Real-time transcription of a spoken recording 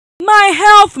My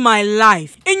health, my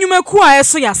life. Enyumekua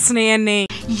eso yasne ene.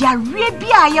 Ya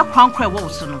rebia ye kwankwe wo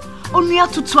so no. Onua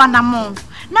tutu anamo.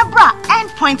 Na bra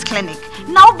Endpoint Clinic.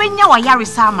 Na obenya wa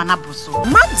yarisa ama na boso.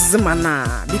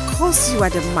 Maximana, because you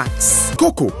are the max.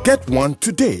 Cocoa, get one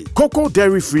today. Cocoa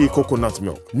dairy-free coconut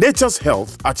milk. Nature's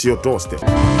health at your doorstep.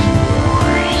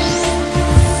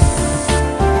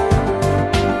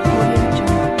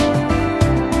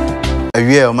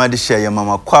 Awie o ma de share your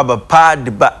mama kwaba pa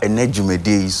de ba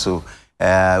enadwumedi so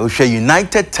we share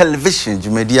United Television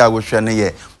dwumedi a we share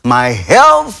ne My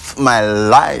Health My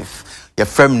Life your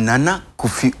friend Nana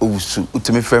Kofi Owusu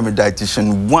utumi friend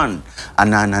dietitian 1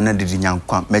 anana de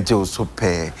nyankwa meje wo so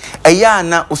pe eya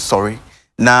na o sorry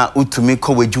na utumi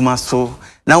ko wadwuma so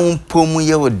na wompomu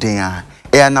ye woden a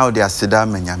eya na wo de aseda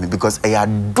manyame because eya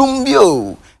dum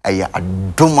bio eya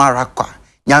adumara kwa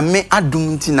nyame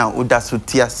adum nti na oda so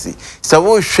tiase se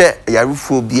wo hwe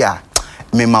yarufo bi a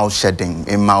mema wo hyeden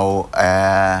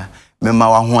mema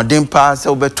wo ahoden pa se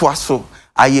wo beto aso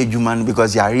aye adwuma no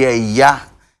because yare ya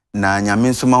na nyame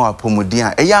nso ma wa pomodin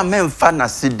a eya memfa na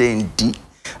seden di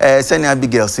sene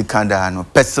Abigail Sikanda no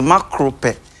pesema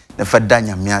krope na fada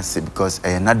nyame ase because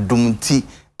na dum nti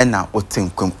na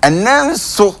otenkwam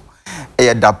enenso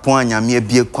dapon nyame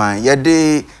abie kwan ye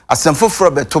de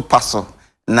asemfoforo beto paso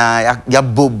na ya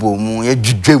bobo mu ya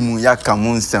dwedwe mu ya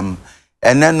kamu nsem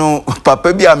ene no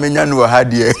papa bi amenya no ha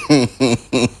de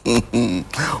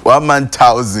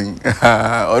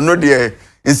 1,000 ono de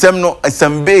nsem no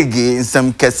nsem big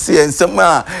nsem kese nsem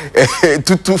a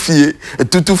tutu fie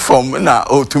tutu form na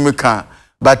otumeka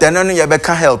but ene no ye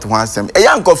beka health one nsem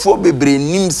ya nkofo bebre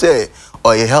nim se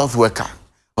or a health worker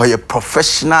or a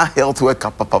professional health worker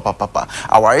papa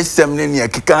our assembly ne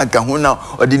akika aka ho na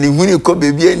odi ne huni ko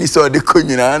bebi ani so odi ko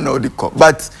nyina na odi ko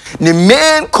but the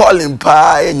main calling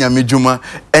pa enyamedwuma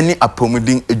ani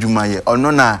apomudin edwuma ye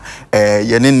ono na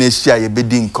ye ne nehia ye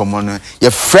bedi nkomo no ye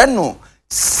friend no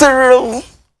Cyril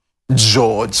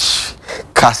George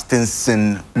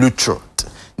Carstensen Lutrot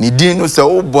ni din no se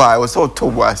o boy was so to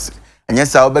was anya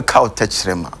sa obeka o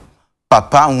techrema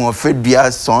papa ho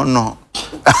ofedua son no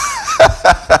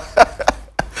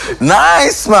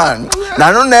nice man.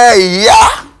 Nano na ya.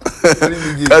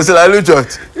 Kasela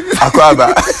Luchot.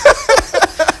 Akwaba.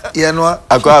 Yenwa.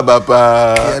 Akwaba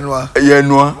pa.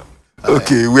 Yenwa.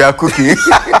 Okay, we are cooking.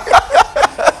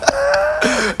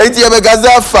 Eti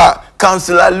Gazafa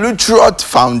Councillor Lutrot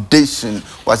Foundation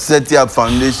was set up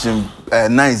foundation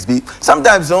nice be.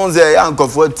 Sometimes on say uncle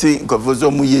 40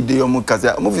 so mu yede omu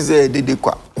kasa. Mu fi say dede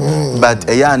kwa. But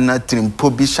eya na trimpo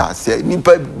bi shase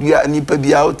nipa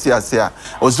bi out ya se a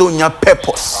ozo nya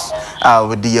purpose a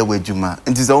we de ye wadwuma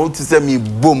nti se won ti se mi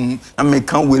bom na me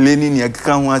kan wele ni ne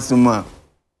akeka ho asema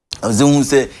ozo hu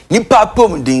se nipa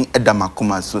pom din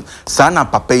edamakoma so sana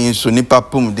papa yin so nipa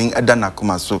pom din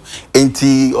edanakoma so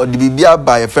enti odi bibia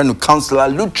ba ye friend Councillor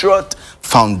Lutrot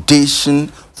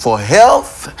Foundation for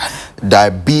Health,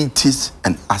 Diabetes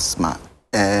and Asthma.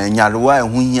 Nyaruwa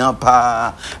ehunya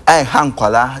pa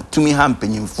hankwala tumi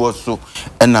hampanyimfo so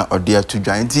na ode to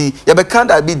dwan nti ye be kan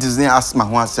diabetes ne asthma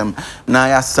ho asem na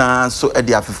ya san so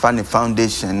de afefa ne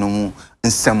foundation no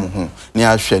nsem ho ne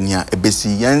ahwe ne a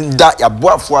ebesi yenda ya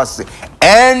boafo ase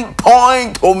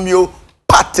Endpoint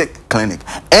Homeopathic Clinic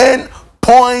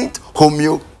Endpoint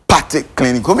Homeopathic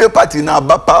Clinic homeopathy na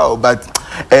abapa but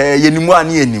yenimu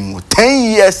ani yenimu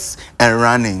 10 years and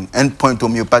running Endpoint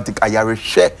Homeopathic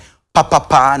ayareshe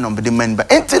papa number the member.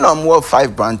 Ain't no more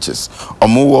 5 branches. Or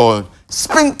more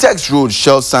Springtex Road,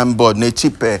 Shell Signboard,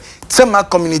 Nechipe, Tema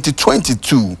Community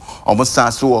 22. Almost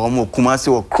so or homo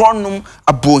Kumasi or Chronum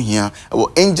Abohia,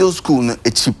 or Angel School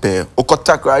Echipe, or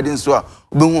Kotak Riding so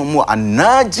be more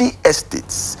Anaji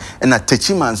Estates and a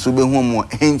Techiman so be more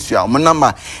Hensia. My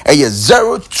number is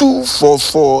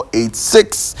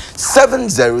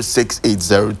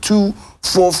 024486706802.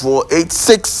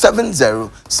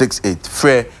 44867068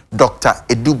 Frere Dr.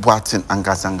 Edu Boatin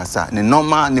Angasangasa ne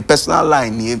normal ne personal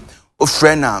line ni o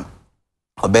friend na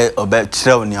obe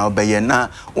chrew ni obe na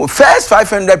first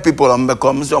 500 people on be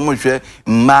come so mo hwe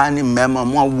mani mema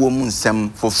mo awo mu nsem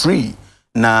for free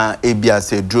na ebia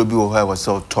se drobi wo ha was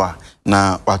to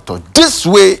na wato this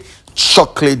way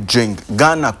chocolate drink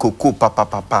Ghana cocoa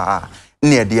papa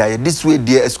ne dia this way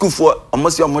dia school for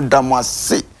almost your modam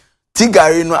ase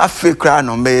Tigari no Africa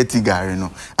no be tigari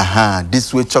no.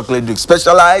 This way chocolate drink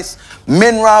specialized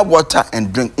mineral water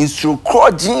and drink instru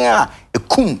crojia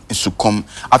ekum isukom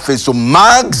afi so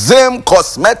Maxim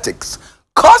Cosmetics.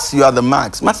 Cause you are the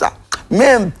max. Masa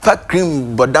men pack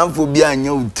cream bodamfo bia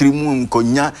anya utrimu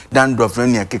nkonya dandruff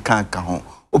ne akeka ka ho.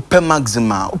 Ope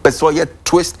maxima, ope so ye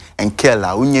twist and curl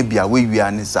a unye bia we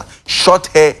anisa. Short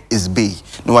hair is big.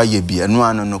 No ye bia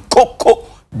no cocoa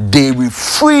dairy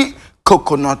free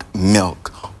coconut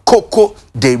milk. Cocoa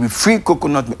dairy free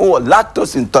coconut milk. Or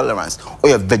lactose intolerance or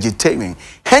you're vegetarian.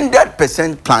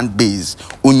 100% plant based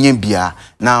unye bia.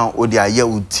 Now odi aye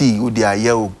tea, odi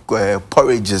aye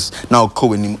porridges now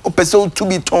kowenim. Ope so to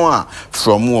be ton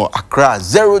from Accra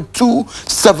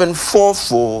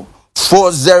 02744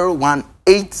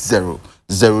 40180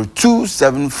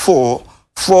 0274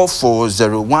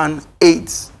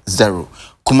 440180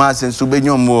 Kumasi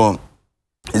Nsubenyo mo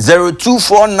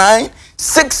 0249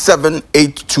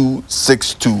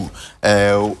 678262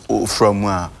 from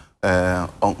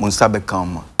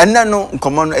Munsabekam and no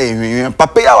common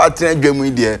papa ya watena dwemu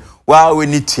die wa we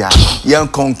nitia ye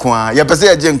nkonkon ya pese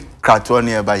ye je krato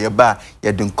ne ba ye ba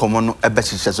ye de nkomo no ebe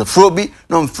hihye so frobi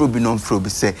no frobi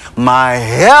say my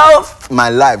health my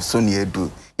life so ne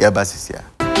edu ye ba sisia.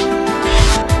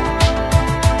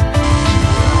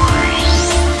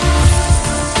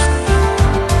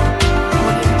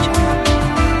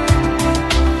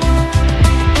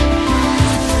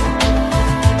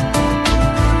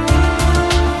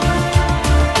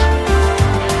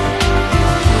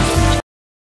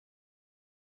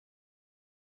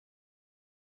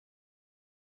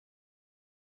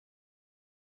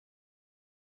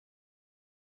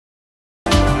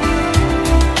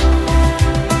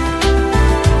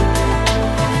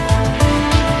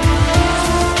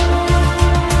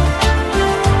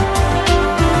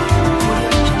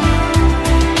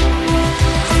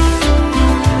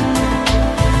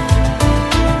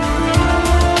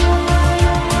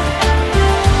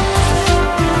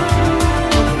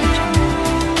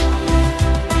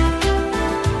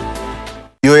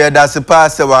 That's a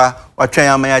pass wa try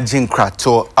amaya jin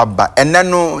krato aba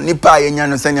enano nipa yenya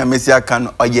no sanya mesia kan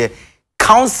oye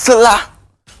counselor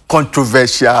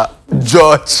controversial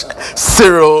George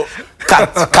Cyril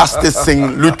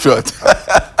Casting Lutrot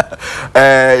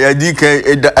ya dike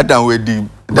adam wedi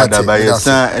dada ba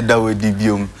yesan eda wedi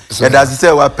biom ya that's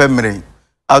say wa pemre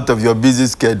out of your busy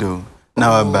schedule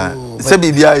now about say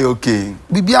bibia you okay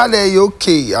bibia le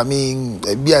okay I mean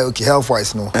bibia okay health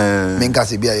wise no menka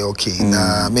say bibia okay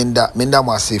na menda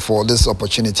must for this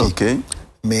opportunity okay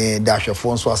me dash your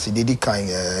phone so as dedi kan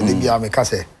bibia me ka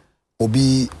say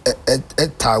obi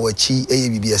tawachi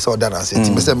bibia so that as it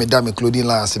me say me da me clothing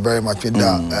line as very much with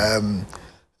that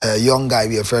young guy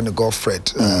we a friend of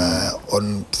Godfred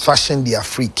on fashion the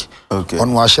freak okay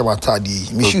on washe matadi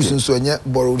me shoes nso enye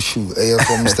borrowed shoe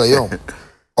from Mr. Young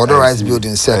Unauthorized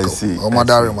building circle or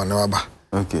Madari Manaba.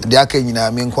 Okay. The Akanyina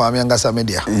Minko Amiangasa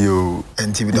Media. You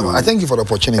and TV. I thank you for the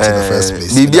opportunity in the first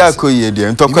place. Bibia Koye,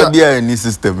 and Tokabia any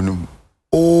system.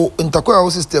 Oh, in Tokoa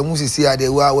system, who is here, they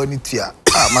were when it's here.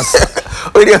 Ah, Master.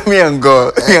 Oh, dear me and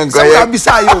go. I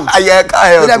beside you.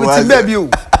 I am baby.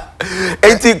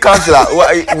 18 councillor,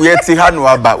 we are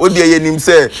Tihanwa, but what do you name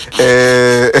say?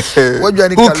 Who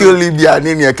kill Libya?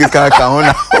 Name Kika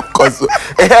because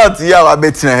health, yeah, I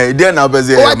bet then I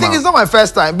think it's not my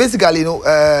first time. Basically, you know,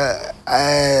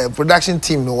 production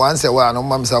team, no once a while, no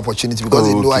mom's opportunity because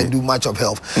they know I do much of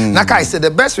health. Like I said, the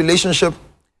best relationship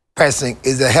person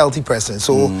is a healthy person.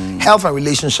 So health and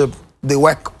relationship, they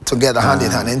work together hand in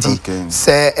hand. And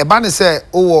say Ebane say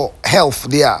oh health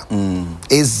there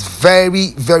is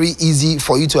very, very easy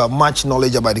for you to have much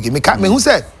knowledge about the game. Me who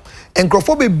said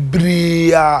encrophobe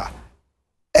bria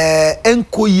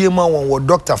enkoyema won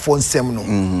doctor for nsem no.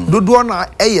 Dodo na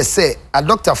say a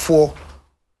doctor for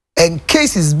and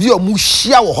cases be omu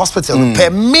share hospital per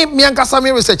me ankasa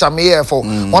me research am here for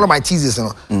one of my thesis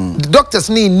no. The doctors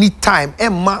need time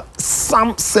and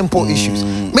some simple issues.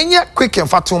 Menya quick and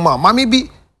fatuma mami bi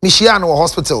me share no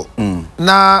hospital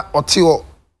na otio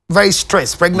very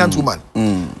stressed pregnant woman.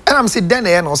 And I'm say then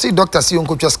no say doctor see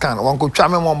unko scan unko twa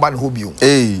me mo ban hobio.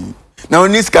 Hey. Now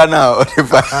ni scan now.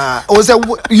 O say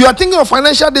you are thinking of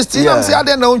financial destiny. I'm say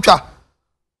then no twa.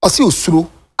 O say osuro.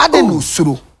 Ade no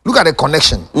osuro. Look at the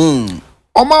connection.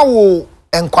 Oma wo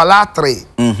enkwala 3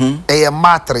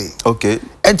 3. Okay.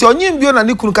 And your nyim bio na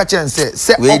ni kunu ka chen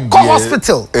say go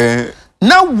hospital.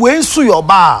 Now when su your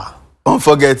bar. Don't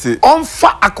forget it. On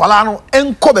fa akwala no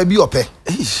enko ba bi ope.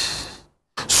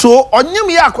 So onyim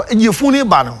ya yefuni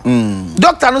ba no.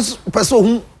 Doctor no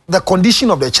person the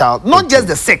condition of the child, not just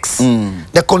the sex,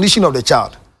 the condition of the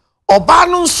child. Oba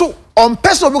no so on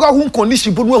person because who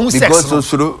condition but who sex.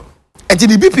 Because and the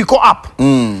BP go up.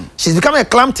 She's becoming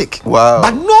eclamptic. Wow.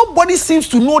 But nobody seems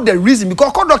to know the reason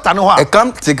because doctor know how.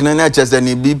 Eclamptic na just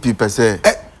any BP per se.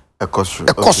 A costro.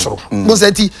 Because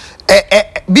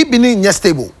BP ni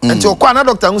stable. And to another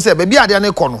doctor who say baby ade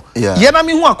na kono. Ye na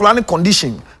me hu akola ne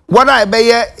condition. whether I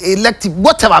be elective,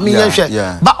 whatever I mean,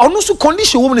 but also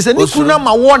condition woman is a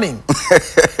my warning.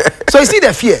 So you see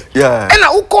the fear. Yeah. And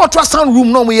I call ultrasound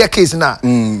room no more case now.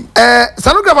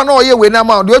 Sonographer no here when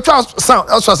I'm out. The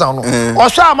ultrasound. Or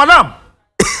sure, madam.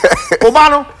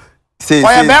 Obano. Say.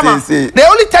 They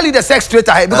only tell you the sex straight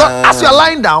ahead because as you're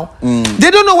lying down,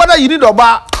 they don't know whether you need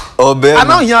Oba or Bema. And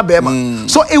now here Bema.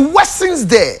 So it worsens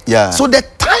there. Yeah. So the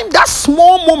time, that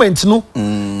small moment,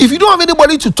 if you don't have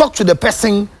anybody to talk to the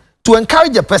person, to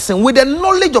encourage a person with the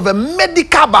knowledge of a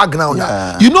medical background,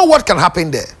 you know what can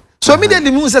happen there. So immediately,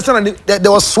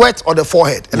 there was sweat on the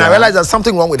forehead, and I realized there's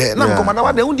something wrong with her. Now,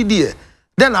 what they only did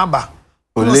then Abba.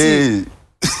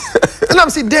 And I'm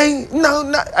saying, dang,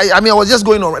 no, I mean, I was just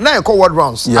going on. Now I call word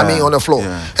rounds. I mean, on the floor.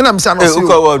 And I'm saying, you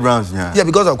call word rounds, yeah,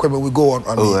 because of equipment, we go on.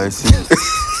 I see.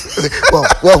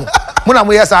 well, when I'm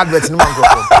here, adverts in the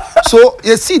microphone. So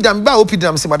you see them, by opening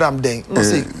them, say, madam, dang, no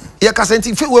say. Yeah, because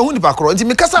we're only back around.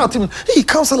 Because I told him, hey,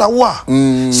 counselor, what?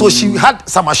 So she had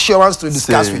some assurance to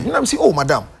discuss with. And I'm saying, oh,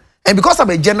 madam. And because I'm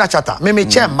a gender chatter, me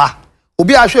chairman.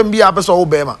 Obi a hwem bia person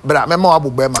obema bra me ma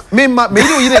abobema me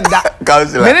you need that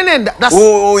counselor that's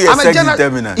I'm a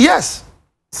general yes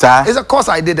sir it's a course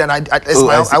I did and I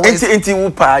went into wo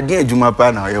pa dey adwuma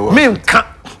pa na ye wo me nka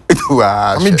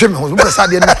wow I mean dream ho be say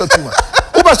dey na tuma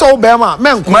wo be so obema me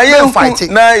nko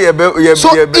fighting na ye so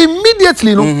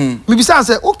immediately no me be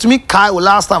say to me kai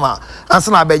last time and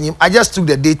say na benyim I just took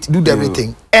the date do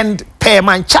everything and pay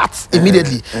my chat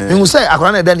immediately me say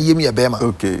akora na dey na yemi ebema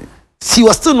okay. She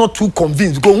was still not too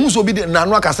convinced because who's so be the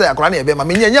Nanwa can say I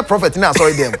mean, you're prophet in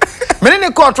sorry them.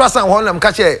 Many call trust and one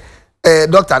catch a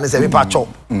doctor and say,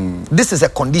 this is a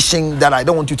condition that I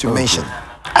don't want you to mention.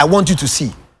 I want you to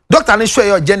see. Doctor, and show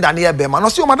your gender near Bema. No,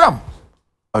 see, madam.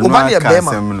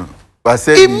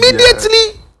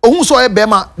 Immediately, who saw a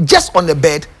Bema just on the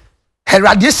bed, her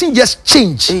radiation just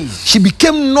changed. She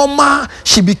became normal.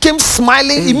 She became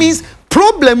smiling. It means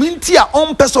problem in your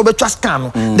own person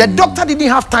scan. The doctor didn't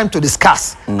have time to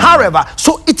discuss. However,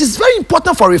 so it is very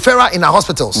important for referral in our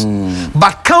hospitals.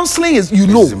 But counseling is,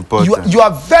 you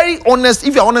are very honest.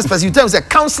 If you're an honest person, you tell me that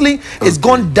counseling is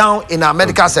gone down in our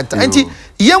medical sector. And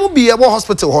you be able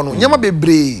hospital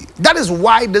that is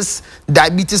why this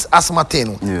diabetes asthma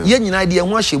thing.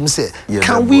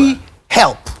 Can we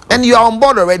help? And you are on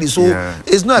board already, so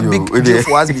it's not a big deal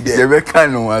for us to be there.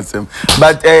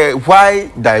 But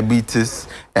why diabetes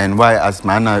and why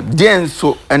asthma? Then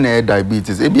so any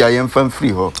diabetes, maybe I am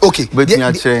free. Okay, but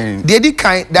the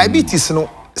kind diabetes, no.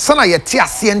 Sana yeti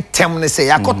asien tem ne say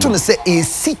yakoto ne say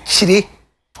esichire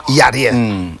yare.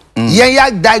 Yeah,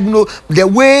 diagnose the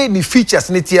way the features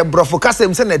ne tie brofo kase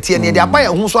mse na tie ne dey abaya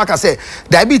hu so aka say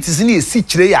diabetes ne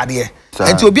esichire yare.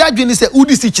 And to be adwini say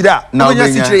udi sichire a no nya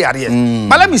sichire yare.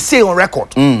 But let me say on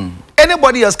record,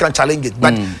 anybody else can challenge it,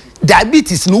 but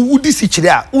diabetes no udi sichire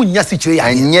a unya sichire yare.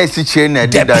 Anya sichire na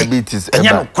diabetes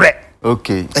enya no kure.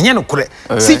 Okay. Enya no kure.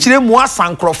 Sichire mu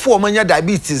asankrofo manya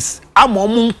diabetes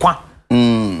amomu nkwa.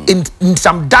 In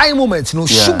some dying moments,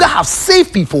 sugar have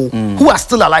saved people who are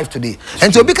still alive today.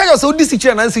 And so because you say this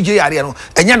situation and CJ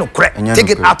and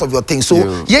take it out of your thing. So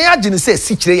yeah, you say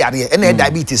CJ and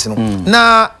diabetes.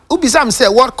 Now, ubisam say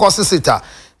what causes it?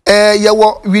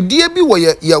 We dear be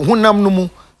where you hunam numu.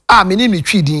 Me name is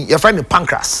Chidi. Your friend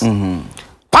pancreas.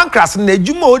 Pancreas ne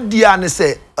jumo dia ne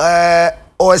say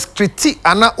or excrete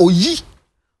ana oyi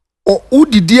or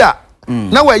udidia.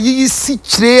 Now where you see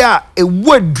chrea a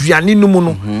word duani no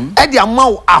no e de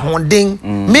amaw ahonden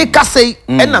make say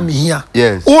enam hia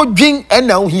o dwen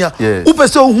enam hia wo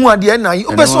pese ohu ade enam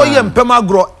wo pese oye mpem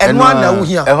agro eno ana wo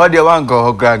hia e ho de wan go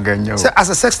ho granganyo say as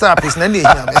a sex therapist na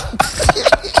hia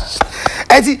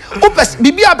eti wo pese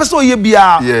bibia pese oye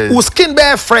bia wo skin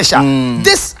be fresher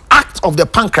this act of the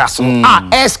pancreas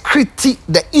excrete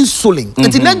the insulin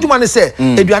eti na djuma ne say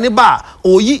eduane ba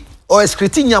oyi or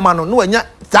excrete nyama no anya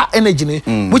that energy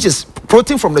which is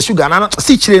protein from the sugar na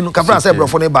see chire no kafra say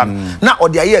brofo ne ba na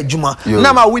ode aye adwuma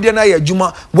na ma we de na aye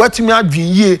adwuma watimi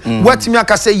adwen ye watimi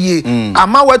akasa ye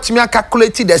ama watimi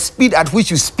calculate the speed at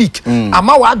which you speak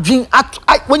ama wa adwen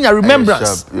when your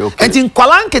remembrance and in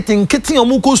kwalanketin ketin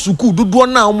omuko suku dodo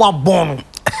na omo abon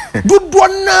no dodo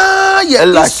na ye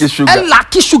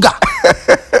lucky sugar.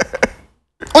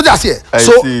 Oh, that's here.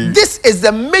 So this is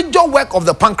the major work of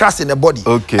the pancreas in the body.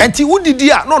 Okay. And ti udi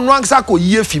dia no ansa ko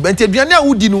ye fi. And ti aduane a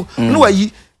udi no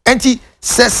ayi. And ti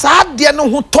se sa dia no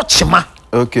ho touch ma.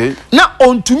 Okay. Na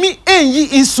on to me enyi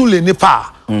insulin ni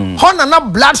pa. Ho na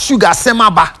blood sugar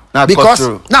sema ba because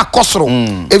na kosro.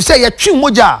 If say ye twi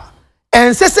moja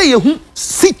and say ye hu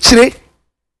sichire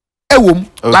ewom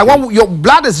like when your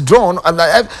blood is drawn and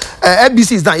the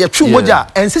FBC is done ye twi moja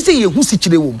and say ye hu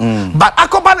sichire ewom. But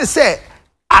akoba ne say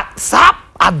sa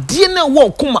adie na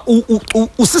wo kuma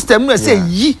u system no say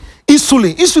yi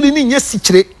insulin ni nya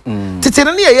sikyire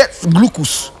tetere na ye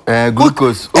glucose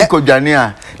okodwane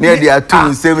a na dey atu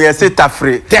nsem ye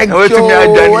setafre wetumi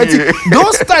adwane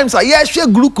those times I share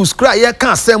glucose cry ye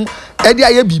kan asem edi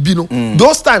aye bibi no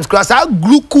those times cry sa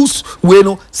glucose we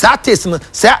no sa taste no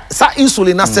sa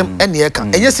insulin asem ene ye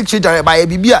kan enye sikyire ba ye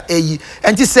bibi a eyi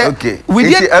enti say we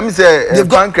dey am say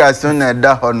pancreas na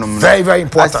da honom very very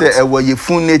important say e wo ye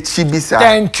fun na chi bi sa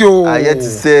thank you aye to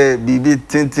say bibi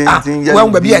tintin ya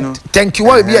thank you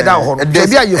what be that honom be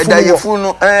ye fun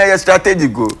no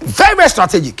strategic go very very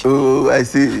strategic. Oh, I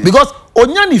see. Because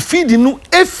onyani feeding no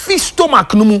every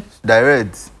stomach no mu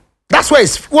direct. That's why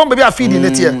it's one baby are feeding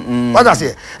it here. What I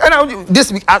say? And now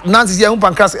this week Nancy's here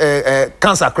pancreas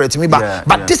cancer correct me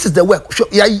but this is the work.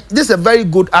 Yeah, this is a very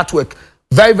good artwork.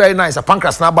 Very very nice. A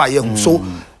pancreas na ba here. So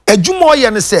Ejumo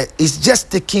ye say is just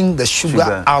taking the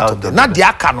sugar out of the not the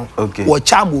akano or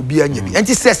charm will be anyabi. And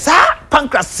he says, sir,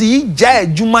 pancreas see ja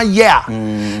ejuma ye.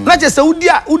 Not just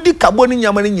udi carbon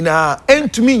nyama ni nyina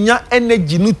and to me nya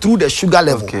energy no through the sugar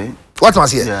level. What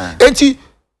was here? And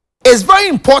it's very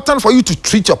important for you to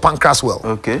treat your pancreas well.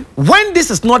 When this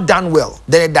is not done well,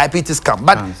 then the diabetes come.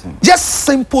 But just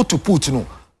simple to put, you know.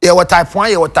 You were type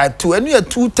 1, you were type 2, and you are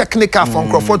too technical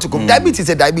from Crawford to come. Diabetes is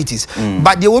a diabetes.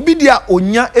 But there will be there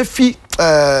onya efi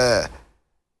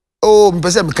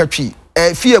mpese mkachi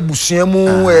efi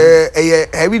abusuamu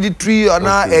hereditary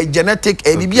or genetic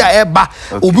bibia eba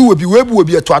obi will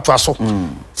be to so.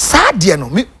 Sad no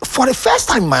me for the first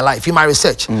time in my life in my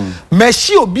research me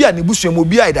shi obi a ne busuamu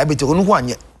obi a diabetes onu ho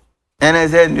anye. And I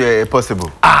said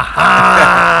possible.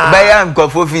 By am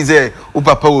kofofi say u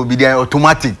papa will be there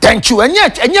automatic. Thank you.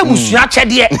 Enye busua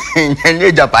chede.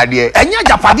 Enye japade. Enye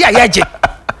japade ayeje.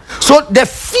 So the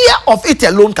fear of it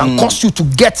alone can cause you to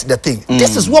get the thing.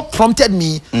 This is what prompted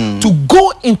me to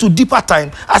go into deeper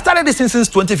time. I started this since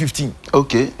 2015.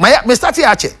 Okay. Me started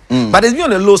ache. But it's been on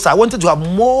the low side. I wanted to have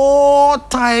more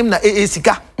time na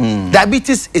sika.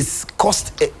 Diabetes is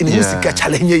caused in sika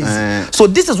challenges. So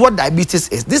this is what diabetes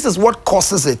is. This is what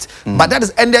causes it. But that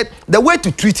is ended. The way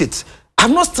to treat it, I've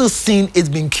not still seen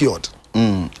it being cured.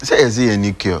 Say is there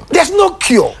any cure? There's no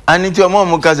cure. And it's your mom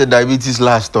who has a diabetes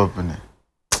last stop.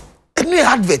 Any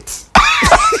advert.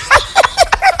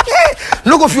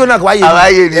 No go feel like why you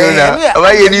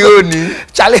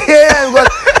Charlie,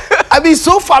 I mean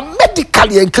so far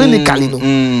medically and clinically no.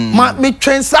 Me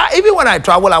trains even when I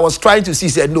travel I was trying to see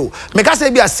said no. Because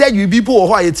I said you people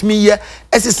who it's me here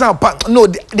no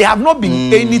they have not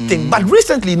been anything but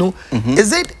recently no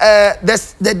is it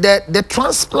the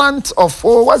transplant of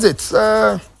was it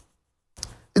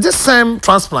is this stem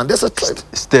transplant? There's a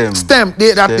stem.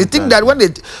 They think that when they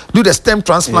do the stem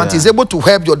transplant, is able to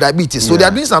help your diabetes. So they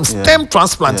are doing some stem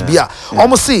transplant.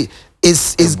 Almost see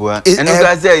is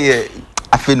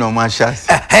I feel no mashas.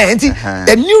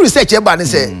 A new research about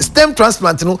stem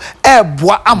transplant no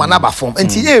boa amanaba form.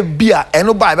 And beer and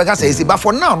no buy because but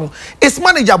for now it's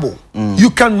manageable. You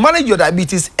can manage your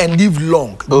diabetes and live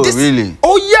long. Oh really?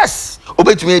 Oh yes.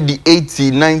 Bet me the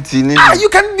 80, 90. You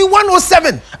can be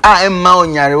 107.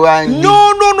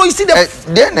 No. You see the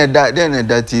then that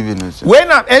TV no.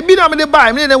 When I be na me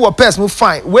buy me then what person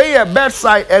fine. Where your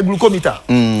bedside glucometer.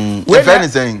 Where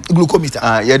anything glucometer.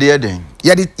 Yeah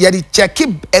the check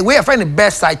it where you find the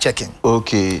bedside checking.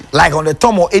 Okay. Like on the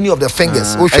thumb or any of the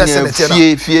fingers.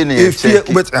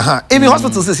 Even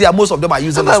hospitals say most of them are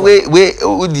using this. Wait,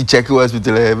 the check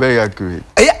hospital very accurate.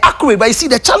 Accurate, but you see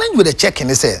the challenge with the checking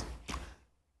is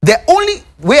the only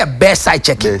way a bedside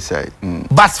checking.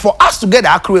 But for us to get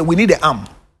accurate, we need the arm.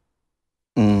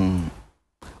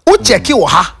 Who check you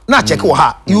not check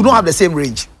you don't have the same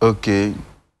range. Okay.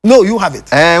 No, you have it.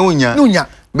 Unya.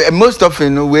 But most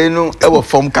often we know our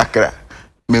form kakra.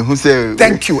 Me who say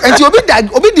thank you. And you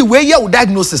obi the way you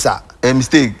diagnosis a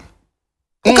mistake.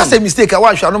 You can say mistake. I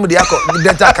want to know the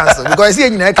dental cancer because I see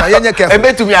you careful.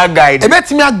 Betumi a guide.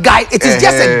 It is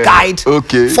just a guide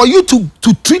for you to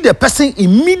treat the person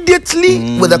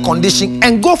immediately with the condition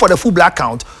and go for the full blood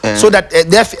count so that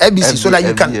the FBC so that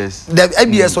you can the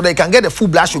ABS so that you can get the full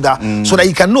blood sugar so that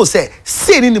you can know say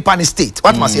in the panic state.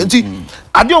 What must say?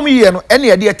 I don't know any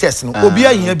idea test no.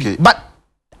 But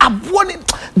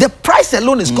the price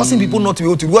alone is causing people not to be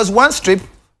able to. It was one strip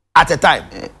at a time.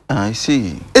 I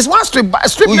see. It's one strip.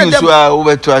 Strip. Who you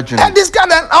over to and this guy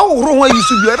then how wrong you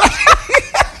should be.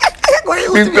 Why?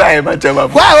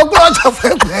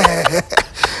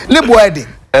 Wedding.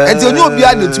 And you be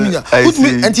added to me.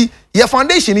 And your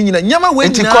foundation in Yama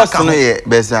when you cost on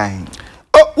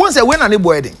Oh, once I went on a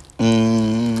wedding.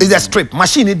 It's a strip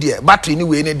machine in there, battery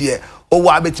anyway in there. or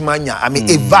abetimanya. I mean,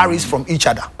 it varies from each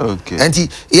other. Okay. And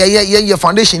your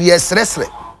foundation, yes, resre.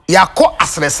 Ya ko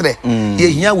asresre.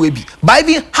 Ye here we be. By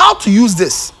even how to use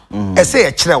this. I say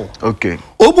a child. Okay.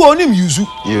 Obu onim yuzu.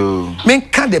 You. Men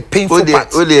can the painful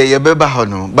part. Ode ye beba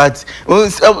hono. But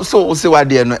so say what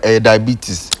there no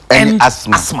diabetes and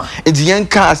asthma. Enti yen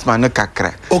kan asthma no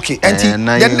kakra. Okay. Enti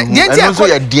and so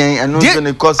ya den and so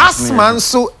ne cause asthma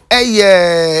so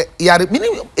yare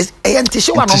meaning is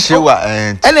antishewa no.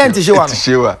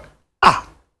 Antishewa. Ah.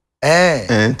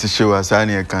 Antishewa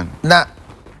sani e kan. Na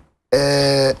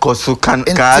Kosu kan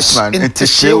asthma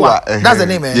antishewa. That's the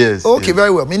name. Yes. Okay, yes.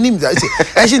 Very well. My name is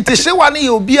antishewa ni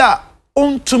obi a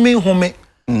ontumi home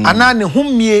ana ne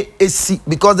homie esi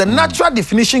because the natural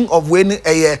definition of when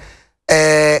a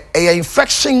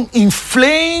infection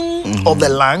inflame of the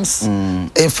lungs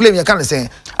inflame you can say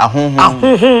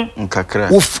nkakra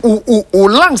o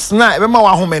lungs na e be ma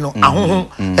wa home no ahonhon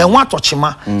e ho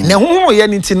atochema na honhon ye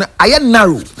nti na aye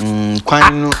narrow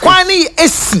kwan ni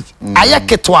esi aye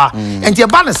ketwa enti e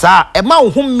ba ne sa e ma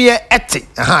homie ete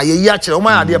ye yi a kire o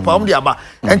ma ade pa o de aba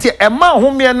enti e ma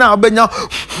homie na obenya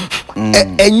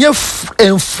enye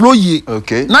enfloye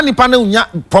okay na nipa na unya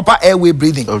proper airway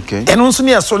breathing okay eno nso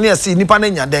ne so ne si nipa na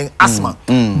nya den asthma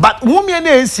but homie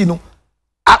na esi no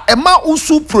e ma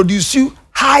usu produce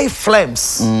high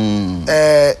flames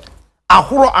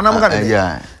ahuro anamga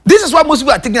yeah. This is why most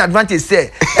people are taking advantage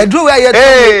say e do where you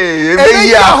hey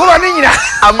ahuro ni nyina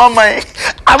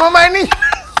amamai ni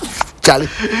Charlie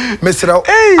mesra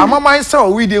amamai say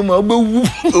we dey mu obewu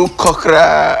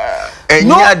kokra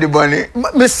enya de bone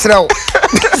mesra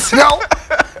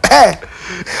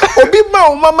obi ma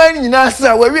o mama nyina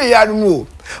say we ya no.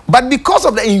 But because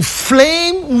of the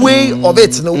inflamed way of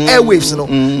it, airwaves,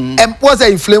 what's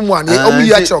the inflamed one? Come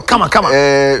on.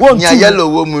 Nya yellow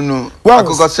woman, no.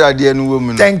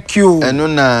 Thank you. And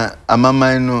no, a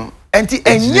mama no.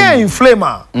 Enya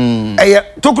inflamer.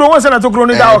 Tokro once and tokro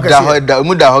ni da okese.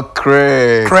 Muda ho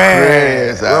cray.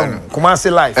 Come on,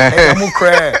 say life. Mu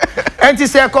cray. Enti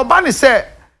say kobani say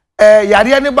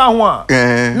yare ni ba ho a.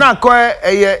 Na ko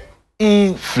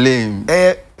inflame.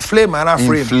 Flame and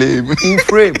frame. In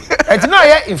frame. And now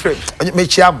yeah in frame. Me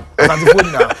chiam.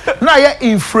 Now yeah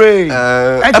in frame.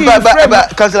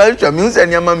 But Councillor means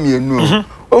any man me no.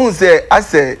 Oh say I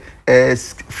say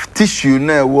tissue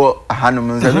na wo hanom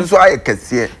and so I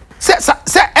kese.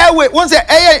 Say airway once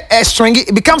air string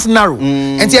it becomes narrow.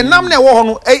 And your nam na wo ho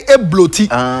no e bloaty.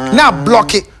 Na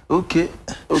block it. Okay.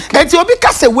 And your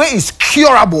because way is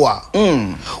curable.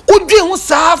 Odwe hu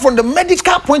sa from the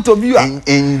medical point of view.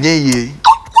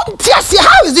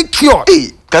 How is it cured?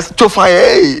 Because to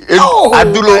fire,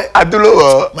 Adulo,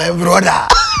 my brother,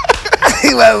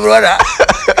 my brother.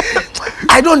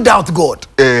 I don't doubt God,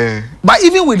 but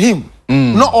even with Him,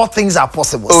 not all things are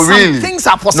possible. Oh, really? Some things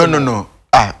are possible. No.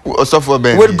 Also for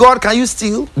Ben. With God, can you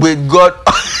steal? With God.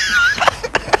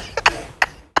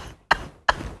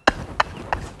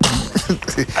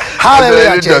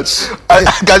 Hallelujah, church.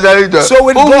 So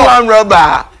with God, I'm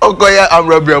robber.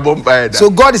 So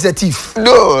God is a thief.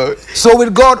 No. So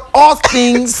with God, all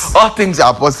things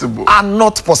are possible. Are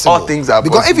not possible. All things are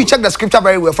because possible. if you check the scripture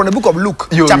very well from the book of Luke,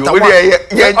 chapter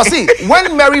 1, see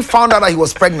when Mary found out that he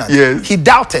was pregnant, he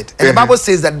doubted, and the Bible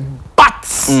says that but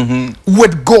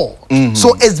with God.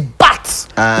 So it's but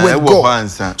with God.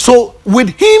 So with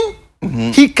Him,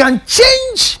 He can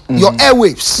change your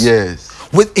airwaves. Yes.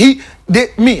 With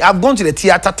I've gone to the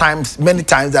theater many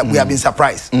times that we have been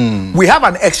surprised. We have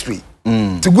an X-ray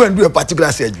to go and do a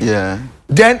particular surgery. Yeah.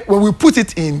 Then when we put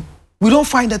it in, we don't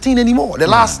find the thing anymore. The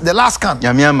last scan.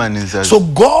 So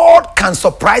God can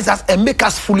surprise us and make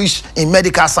us foolish in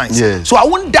medical science. Yes. So I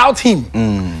won't doubt Him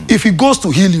if He goes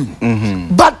to heal you.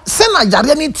 But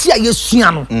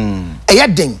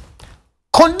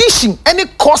condition any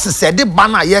causes said the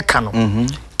banner ye cano.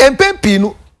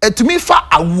 Empempino to me fa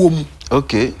a womb.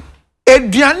 Okay.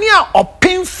 Eduane a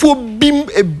painful beam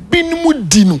a binimu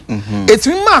dino. It's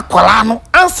me ma kwalano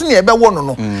answer ebe wono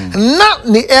no. Na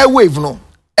ni airwave no.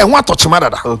 E wa touch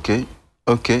madada. Okay.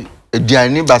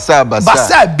 Eduane basa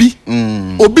bi.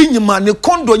 Obi nyima ne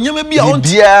kondo nyema bi a on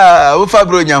bia wo fa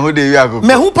bro nya ho de wi akoko.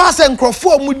 Me hu pass enkrofo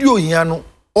omudi ohia no.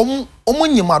 Omo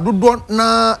nyima dodo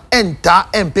na enta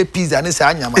empe pizza ne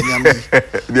sa nyama.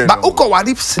 Ba uko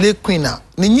wari slay queen a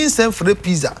ne nyinsem free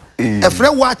pizza. A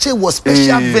friend watching was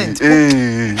special event.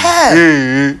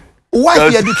 Hey,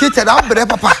 wife educated, I'm better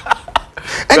papa.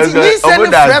 And he means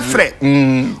send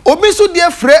friend. Obi so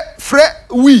dear friend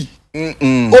we.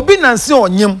 Obi nansi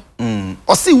on him.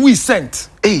 Or see we sent.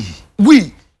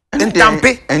 We. And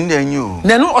tampe. And then you.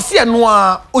 Nano or see a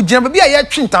noa. O jamba be a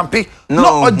chin tampe.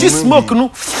 No or just smoke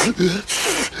no.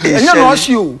 And you know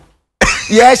you.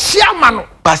 Yeah, shaman.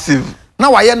 Passive.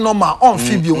 Now I am normal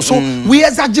amphibian. So we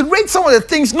exaggerate some of the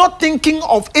things, not thinking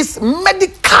of its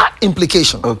medical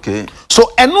implication. Okay.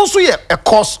 So and also a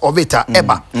cause of it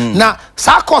eba. Now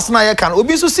sa cause na you can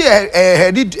obi so say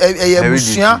hereditary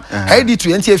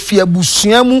enti afia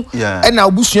busuan mu and na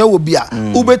busuan wo bia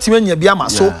ubetime nya bia ma.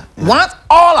 So what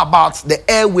all about the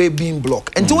airway being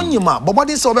blocked. And onyima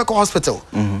bobody say obekọ hospital.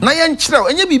 Na yen kire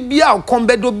enye bibia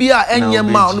ukombedo bia enye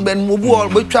ma onu ben mobu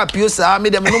betwa piosa me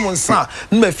dem no monsa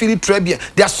no feel trebia.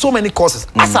 There are so many causes.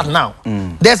 As at now,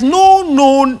 there's no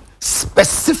known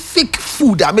specific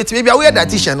food. I mean, maybe I wear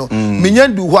dietitian no.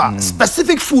 Minyan do what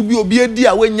specific food be obi edi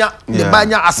a wenya the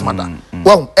banya asthma.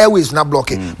 Well, airways not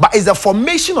blocking, but it's the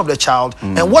formation of the child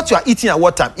and what you are eating at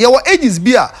what time. Your age is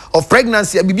beer of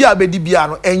pregnancy, bibia baby beer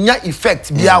no enya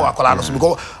effect beer wakola so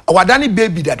because our danny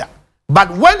baby dada.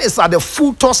 But when it's at the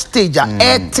fetal stage,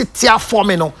 air titia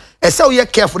forming no. So you're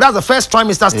careful. That's the first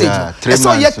trimester stage. Yeah, 3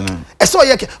 months. So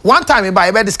you one time I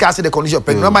ever discussed the condition of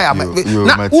pregnancy.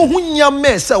 Now,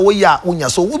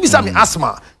 so we be some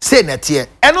asthma. Say that here,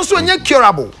 and also when you're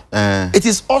curable, it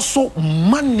is also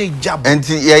manageable. And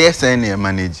yes, any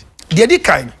manage. The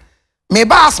kind,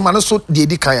 maybe asthma also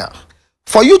the kind.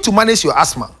 For you to manage your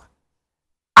asthma,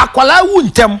 akwala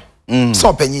wuntem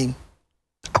so penyin.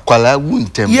 Akwala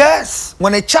wuntem. Yes,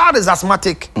 when a child is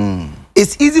asthmatic.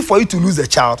 It's easy for you to lose a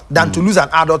child than to lose an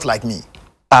adult like me.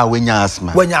 When you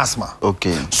asthma. When you asthma.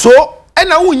 Okay. So, and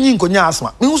now we need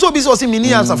asthma. Me also be so see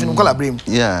me asthma fin call brain.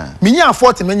 Yeah. Me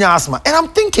 40 me asthma, and I'm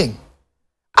thinking,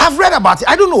 I've read about it.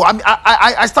 I don't know.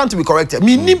 I stand to be corrected.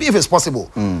 Me if it's possible.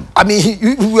 I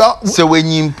mean, we are. So when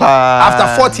you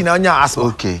after 40 now you asthma.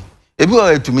 Okay. If you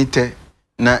are to meet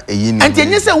na and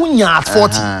then you say when you at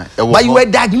 40, but you were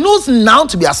diagnosed now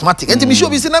to be asthmatic. And to be sure,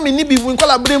 we say na me be in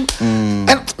call brain.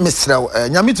 And Mr.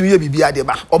 Nyami to be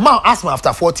adeba. Or ma asthma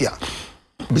after 40.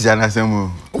 Bizana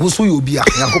semu. Who you be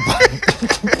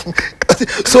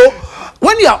So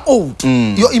when you are old,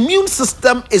 your immune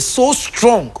system is so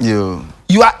strong.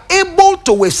 You are able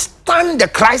to withstand the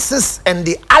crisis and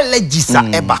the allergies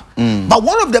But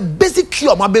one of the basic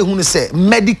cure mabe say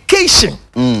medication.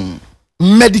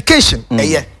 Medication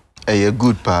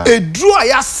good pa. A draw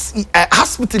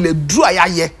hospital a draw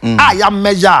I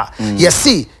measure. You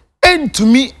see, and to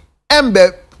me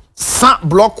embe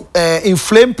block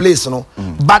inflame place no.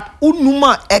 But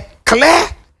unuma a clear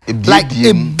like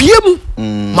a biemu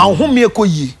ma home ko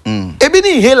yi. Ebi ni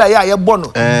inhaler ya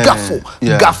bono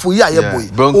gaffo ya boy.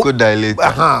 Bronchodilate.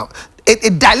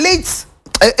 It dilates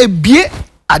a bie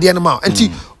at the animal until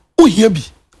uhia bi.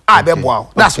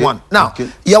 That's one. Now,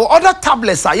 your other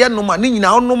tablets are no ni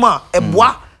na onoma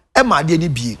eboa e ma de ni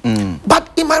bi. But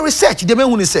in my research, they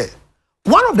may say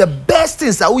one of the best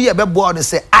things that we ever board is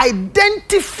say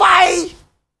identify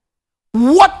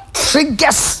what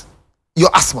triggers your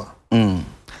asthma.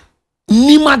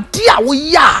 Nimadia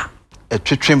we ya a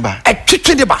twitchimba.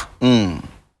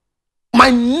 My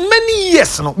many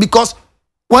years no because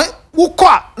when who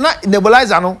call na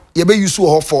nebulizer no ye be use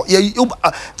for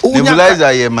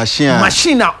nebulizer ye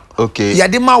machine okay ye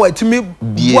de ma wa tumi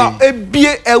bua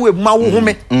ebie ewe ma wo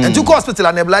home and to hospital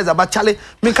and nebulizer but chale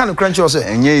me kan crunch say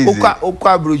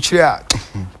okwa brochire a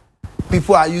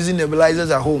people are using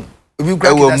nebulizers at home. If you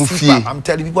CPAP, I'm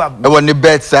telling you, people have on the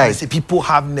bedside. People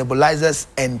have nebulizers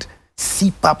and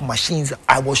CPAP machines.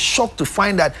 I was shocked to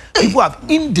find that people have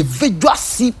individual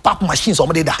CPAP machines.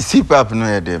 CPAP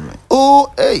no them.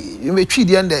 Oh, hey, you may treat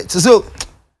the end. So,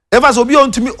 if I so be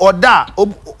on to me or that,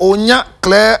 onya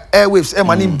clear airwaves,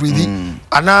 emanating breathing,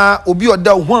 and now obi or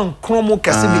that one chromo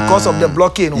because of the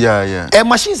blockade. Yeah. And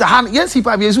machines are hand. Yes,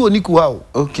 CPAP is only cool.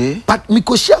 Okay. But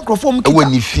mikoshia microphone.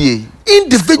 When you fear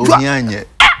individual.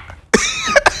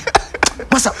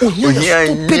 Masa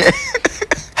stupid.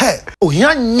 Hey,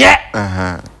 ohia nye.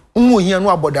 Ohia no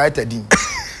aboda etadin.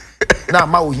 Na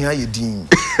ma ohia ye din.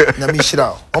 Na mi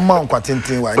shira. O ma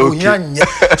nkwatenten wa. Ohia nye.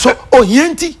 So ohia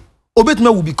nti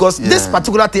obetuma will because this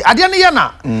particular thing at the end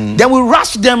yana then we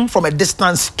rush them from a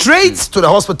distance straight to the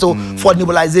hospital for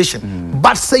nebulization.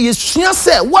 But say you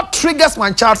say what triggers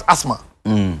my child's asthma?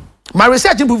 My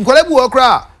research in Bukolebu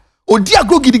okra odi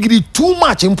agro gidigidi too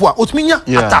much impua otminya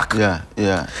attack.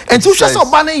 Yeah. And so just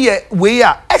obane ye we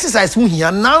are exercise hu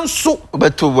hia nanso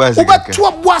obeto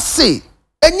boase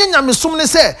enye nyame som ne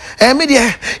say me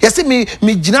de yesi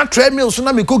me gina treadmill so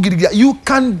na me ko gidigidi. You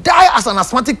can die as an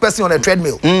asthmatic person on a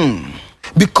treadmill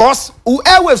because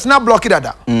airwaves now block it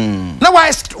ada. Now why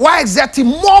exerting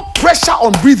more pressure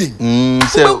on breathing?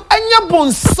 So enya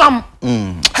bonsam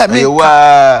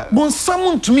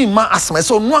bonsam to me ma asthma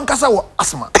so no ankasa wo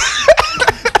asthma.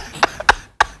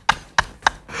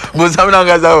 Bonsam na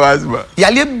kasa asthma.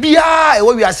 Yale bia e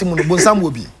wo wi ase mu no bonsam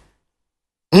wo bi.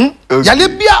 Yale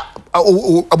bia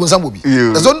bonsam wo bi.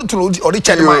 There's only to or the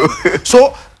channel mind.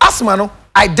 So asthma no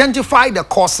identify the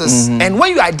causes and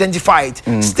when you identify it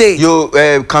stage and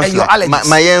your allergies.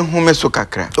 My home so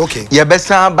kakra. Okay. Ya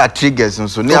besa ba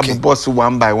triggers so na boss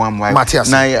one by one why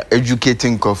na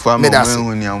educating confirm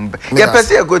ya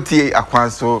pese e go tie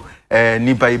akwan so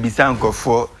nipa ebisa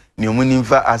nkofo ni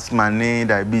omunimfa asthma ne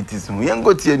diabetes mu ye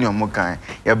go tie ni omukan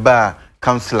ya ba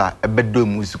counselor ebedo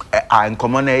music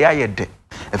nkomo na ya yede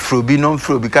Frobi non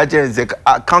Frobi kaje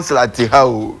counselor ti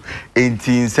how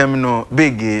enti seminar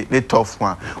big the tough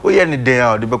one. We any day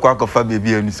out the bekwa kofa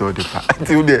baby anu so de pa.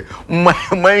 Until there my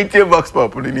box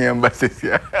pop in the embassy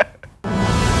here.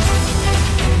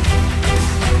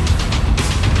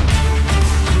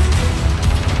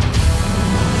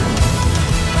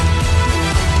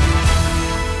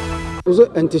 Ozo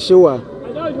entishewa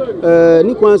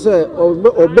ni kwan say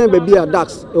oben baby a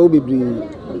dax e obibri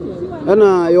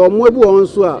ana yo mo ebu won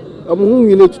so a mo hu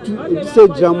nwile tutu se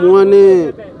jamoa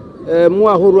ne mo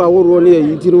ahoro ne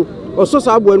yiti no oso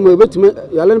sa abo anu ebetime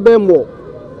yale be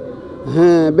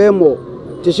mo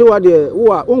tishewa de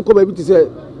wo onko baby ti se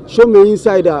show me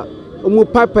inside a omo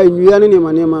papa nwia ne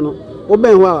nema no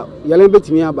oben ho a yale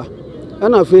betime aba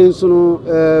ana fe nso no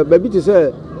baby ti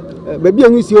se baby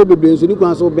anu si obebre nso ni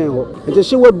kwan so oben ho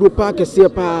tishewa do pa kese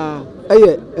pa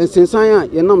eye ensensan a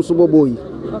ye nam so boboyi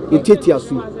yetiti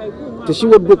asu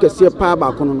tishewa do kese pa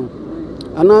ba kono no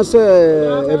ana se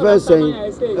ever say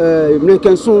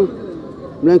mlenkensun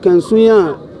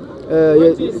ya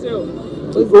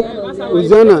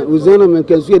uzana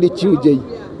mlenkensun de chiuje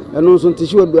eno so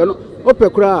tishewa do eno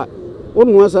opekura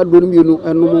onu asa do mienu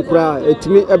eno mo kura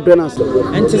etimi ebre na se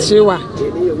entishewa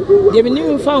de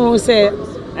binim fa ho se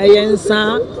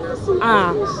ayensa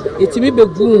a etimi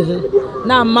begu hu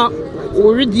na ma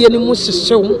oridie ni mu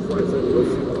hyehyew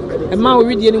ma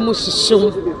oridie ni mu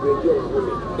hyehyew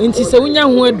enti se unya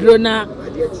ho aduro na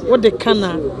wo de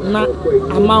kana na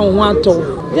ama ho ato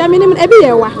de minim ebi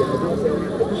yewa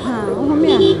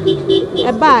ohome a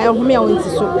eba ohome a wonti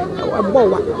so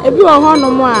ebowa ebi wo ho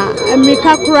no mo a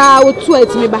amerika kura otu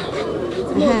etimi ba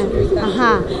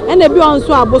ena ebi on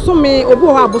so abosome obi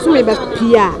ho abosome be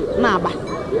pia na aba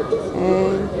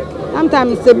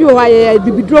sometimes se bi ho aye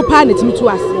bibidro pa na etimi tu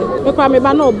ase me kwa me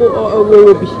ba na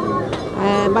obo bi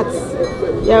but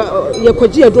ya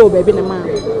koji edo baby na ma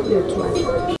tu ase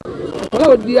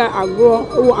o di agro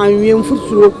o anwem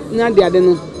futuro na de ade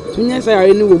no tunya sa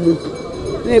yare ni wo mu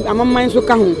amamman so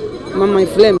ka ho amamman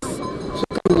flames so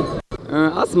ka ho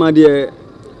asthma de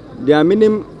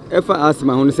minim efa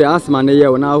asthma ho say asthma na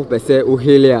ye na ho pese o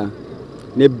healer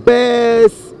the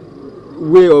best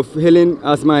way of healing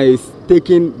asthma is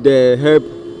taking the herb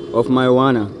of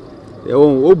marijuana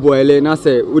o boil na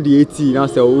say o di 80 na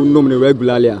say o nom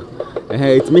regularly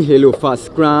it me heal fast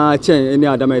scratch any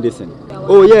other medicine.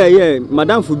 Oh yeah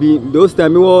madam fubi those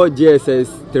time we were GSS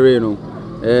 3 no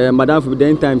madam fubi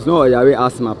 10 times no yawe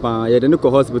asthma pa ye dey go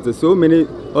hospital so many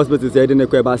hospitals ye dey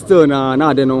go but still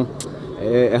na dey no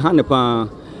hand pa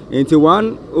into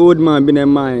one old man be na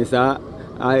mind sir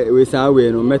we say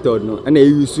we no method no and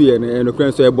use you no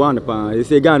kran so e bo an pa they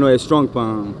say guy no is strong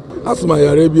pa asthma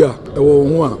ya arabia e wo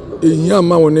ho a ehia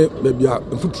ma woni be bia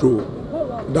futuro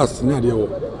dust na dey wo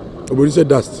obori say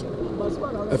dust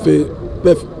afi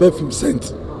perfume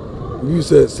scent we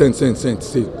use scent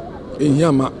say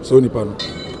ehia ma so nipa no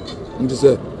nti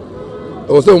say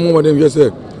o say mo dem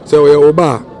say o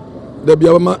oba da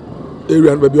bia ma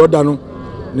area no be oda no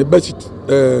ne bedsheet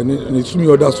ne sumi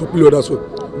oda so pili oda so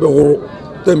be horo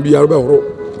tambia be horo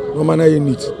no man na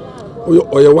neat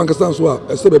o ye wan kasa so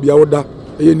a say be bia oda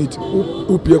e neat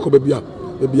upie ko be bia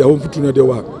home futu na de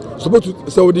wa suppose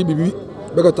to say odi bibi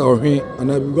be kata ohwe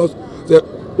and because say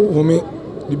home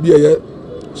bibi ye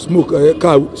smoke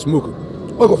car smoke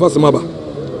o ko fast maba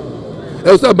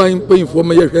e say ban pay for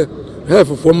me ye half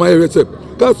for my say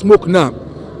car smoke na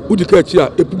udi ka chi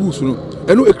a epugu su no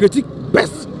eno e critic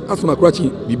best asma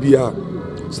krachi bibia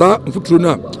sa mfuturo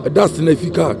na dust na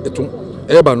fika eton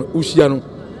eba no uhia no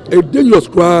a dangerous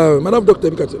cry madam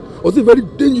doctor bikate was it very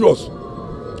dangerous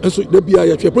and so the bia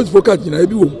ya twe police focus na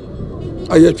ebi wo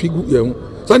aye twigu ye ho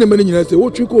sa ne mani nyina say wo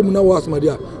twi ko mu na wo asma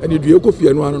dia and due ko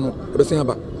fie no ano no ebe sen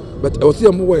aba but I was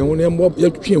here mo wo ye ho na mo ya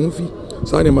twi ho fi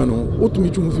sa ne ma no wo tumi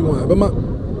twi ho fi ho ebe ma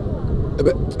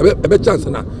ebe chance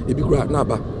na ebi kura na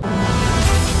aba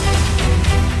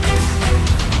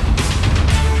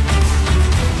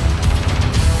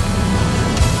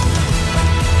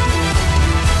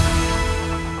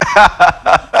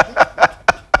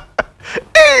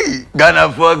Hey,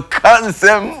 Ghana for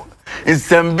cancer. It's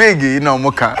some big, you know,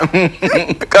 mocha.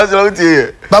 Cause out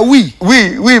here. But we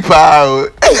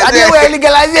power. I didn't wear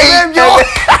legalization, Joe.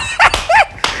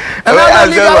 And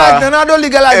I don't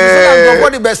legalize.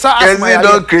 The best.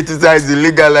 Don't criticize the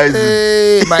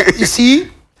legalizing. You see,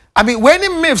 I mean, when the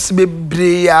myths be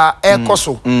bria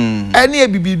ekoso, any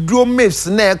be draw myths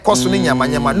ne ekoso ni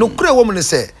nyama. No kure woman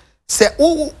say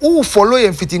who follow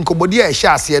and fitting kobodia e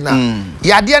sha ase na.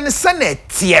 Yade ne se na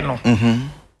tie no.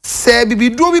 Say be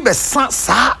draw be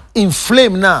sa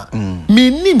inflame na.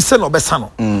 Minim se no besa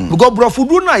no. Because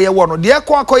brofudu na ye wo no de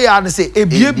akoya ne say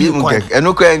ebie kwan.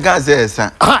 Eno kwan kan say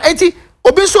esa. Enti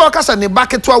obi so okasa ne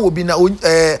baketo wo bi na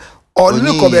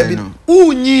onu ko be bi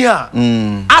unyi a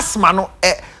asthma no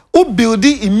who build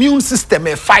the immune system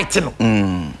fighting no.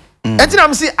 Enti na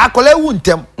me say akole wu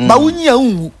ntem ba unyi a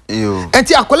unwu.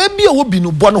 Enti akole bi a wo bi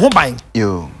no bo no ho ban.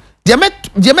 De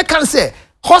me kan say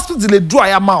hospital le draw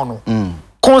ya ma no.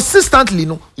 Consistently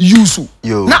no use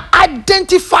now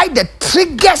identify the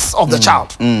triggers of the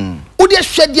child. Who they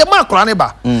share the man krane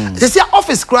ba. They say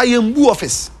office cry yembu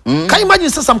office. Can you imagine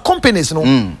some companies no?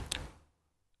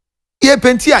 Ye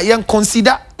pentia yen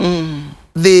consider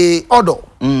the order.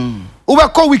 We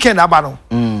call weekend aba no.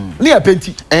 Near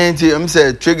penti. And I'm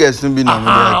say triggers no be no.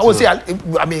 I say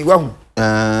I mean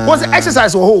what's the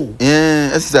exercise or whole?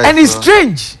 Yeah, exercise. And it's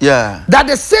strange. Yeah. That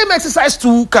the same exercise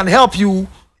too can help you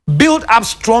build up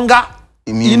stronger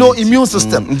immune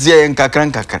system. And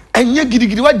you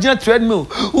gidi what just treadmill.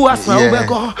 Who has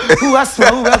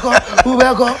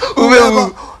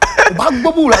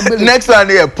next one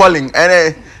here polling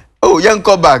and young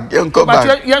go back.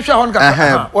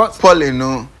 Polling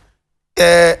no.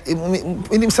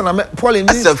 Polling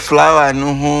is a flower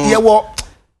no. Yeah, what?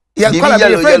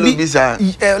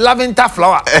 Lavender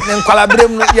flower. Then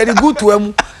collaborate. Yeah, good to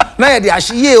him. Now they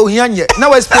actually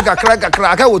now I speak a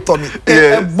crack with Tommy.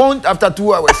 Bond after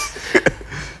 2 hours.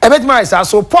 I bet my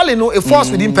so pollen it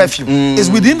falls within perfume. It's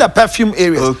within the perfume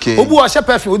area. Okay. Obu washa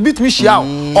perfume would beat me shout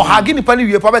or hagini pani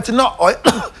we probably not or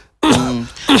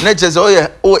just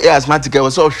asthmatic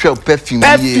was all show perfume.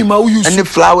 Perfume use any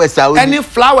flowers are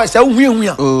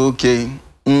okay.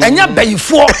 And ya bay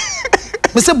for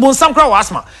me say bon sam kra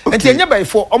asthma. And enya bay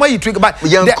for o you trigger but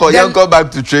young go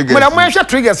back to trigger. But I share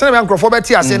trigger say am crofo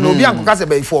beti ase no bi anko ka say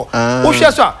bay for. O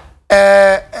share so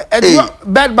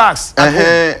bed bugs.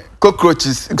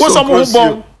 Cockroaches. Go some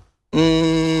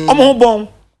bon.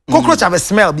 Cockroach have a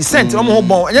smell, be scent.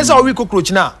 And that's how we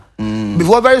cockroach now.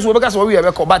 Before very soon because we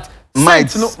have but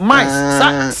mice no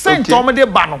mice scent de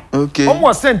bano. Okay.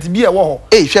 Almost scent be a wo.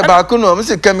 Hey, sheba no, me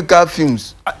say chemical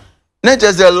fumes. Not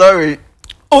just a lorry.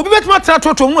 Obi betuma tena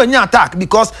to mu anya attack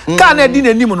because car na di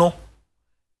nanim no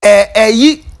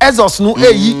yi exhaust no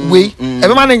yi way e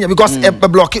be man anya because e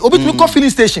block obi tumi call filling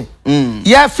station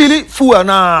yeah filling fuel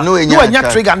na no anya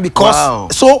trigger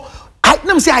because so I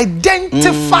let me say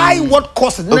identify what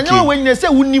causes na when you say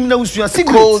unim na usua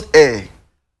cigarette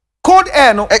cold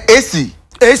air no AC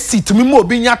tumi mo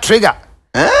obi nya trigger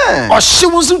or she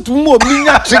wants to mo obi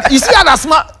nya trigger you see that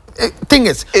smart thing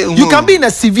is, you can be in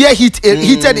a severe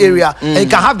heated area and you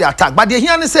can have the attack. But the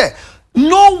here say,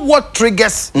 know what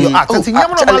triggers your attack.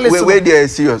 Where they are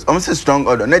serious. I'm say strong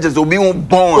order. Not just obi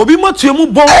born. Obi mo tu emu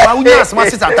born. But we need asthma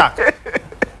attack.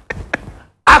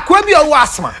 Akwebi o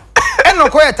asthma. Eno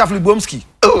koye taflibromski.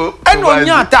 Eno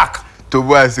nya attack. To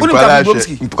boy say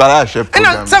kwala chef.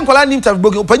 Ena sem kwala nim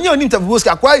taflibromski. Opanyi nim taflibromski.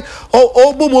 Akwai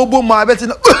obo ma beti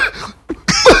na.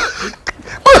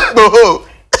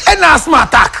 An asthma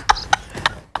attack.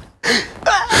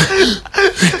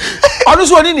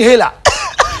 Honestly, one inhaler.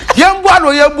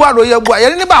 Yembuano. You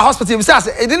didn't buy hospital. You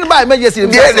didn't buy emergency.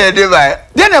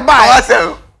 Then buy.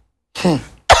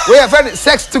 Where friend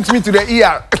sex took me to the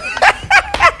ER.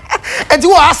 And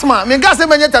you asthma. Me gas say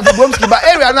taflibromski, but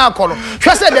area now call. She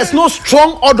said there's no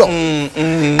strong odor.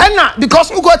 And now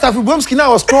because you got taflibromski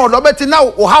now strong odor, but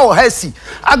now how healthy.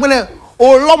 I'm gonna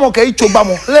lomo ke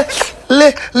ichobamo.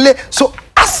 Le. So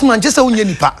asthma just a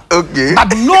nipa. Okay.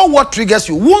 But know what triggers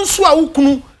you. Once you are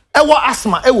ukunu,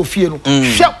 asthma, fear no.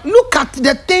 Look at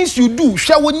the things you do.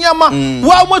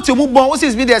 Why want to move on? What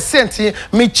is me the scent?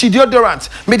 Me deodorant.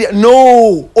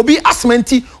 No. Obi asthma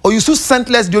or you use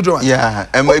scentless deodorant. Yeah.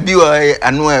 And maybe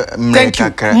I know. Thank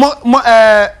you.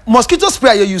 Mosquito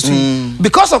spray you use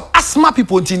because of asthma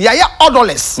people. Yeah,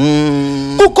 odorless.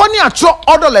 Ukoni atro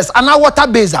odorless and water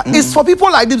based. It's for people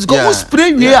like this because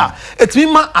spray here. It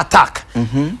mean attack.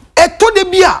 Eto de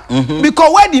bia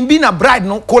because wedding being a bride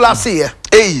no cola say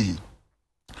hey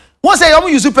once say you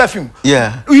use perfume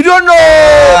you don't know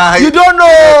and you don't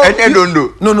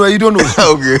know no you don't know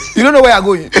okay you don't know where you're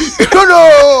going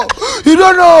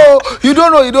you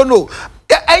don't know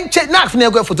and check not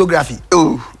for photography.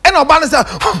 Oh, and Obama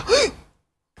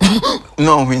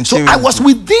no, so I was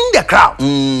within the crowd.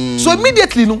 So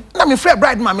immediately, no, I'm a fair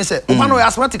bride, mammy said, Obama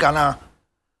asthmatic now.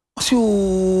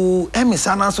 So, Emmy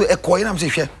Sana, so a coin, I'm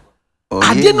saying,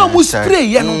 I didn't know spray,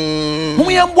 you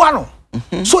know.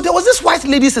 So there was this white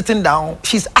lady sitting down.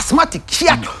 She's asthmatic. She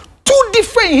had 2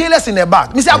 different inhalers in her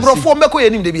bag. Me say, I brought 4 meko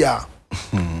yenim de bia.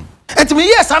 And to me,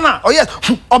 yes, Anna, oh yes,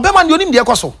 Obama yonim de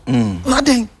koso.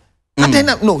 Nothing.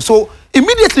 No. So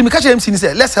immediately, me catch him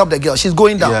say, let's help the girl. She's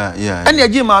going down. Yeah. And the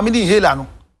gym, I'm in inhaler no.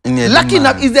 Lucky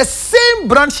enough, it's the same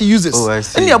brand she uses. Oh, I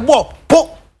see. And the ball,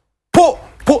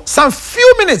 some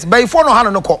few minutes, but before no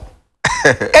hand no call.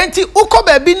 Enti uko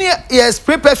baby ni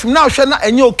spray perfume now share na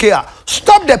enye okay.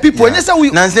 Stop the people. And say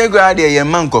we. Na say go there your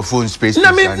man go phone space.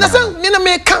 Na me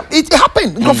it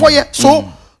happened. Go for you. So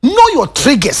know your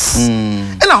triggers.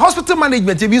 And a hospital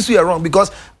management if you are wrong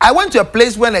because I went to a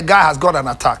place when a guy has got an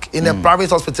attack in a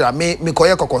private hospital. I me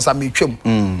koye kokonsa me twem.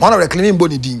 One of the clinic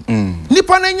boni din.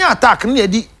 Nipa na nya attack na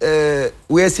di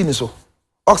we see ni so.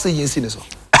 Oxygen see ni so.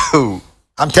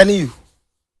 I'm telling you.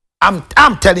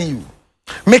 I'm telling you.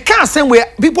 Me can't say where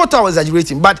people thought I was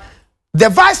exaggerating, but the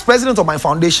vice president of my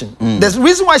foundation, there's a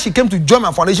reason why she came to join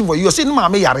my foundation for you. You're saying,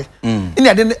 "Mama, yare." In the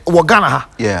end, Wagana ha.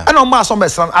 Yeah. And on my son,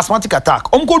 asthmatic attack.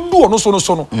 Go do no so.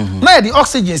 Now the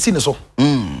oxygen seen so.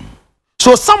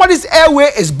 So somebody's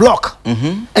airway is blocked,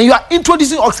 and you are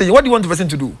introducing oxygen. What do you want the person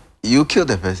to do? You kill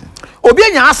the person. Obi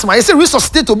anya asthma. You say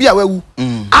resuscitate to be aware.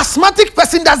 Asthmatic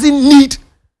person doesn't need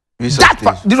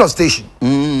that resuscitation.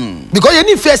 Because you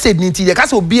need first aid need the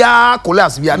case obia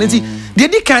collapse bia need the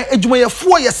di kan adwumaye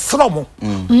fo ye sromo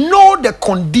know the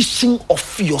condition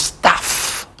of your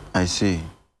staff. I see.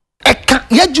 E kan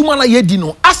ye adwuma na ye di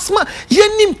no asthma ye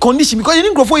nim condition because you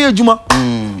nim grofo ye adwuma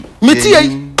meti ye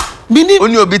mini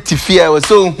only obi tifia was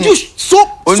so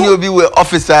only obi we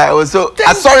officer was so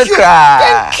sorry cry.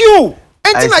 Thank you.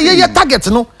 Entina ye target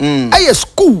no e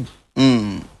school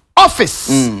office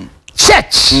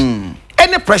church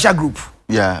any pressure group.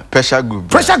 Yeah, pressure group.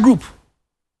 Pressure group.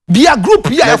 Be a group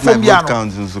here from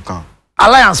Biano.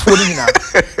 Alliance for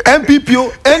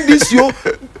MPPO, NDCO.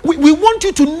 We want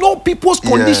you to know people's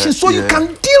conditions so you can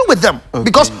deal with them. Okay.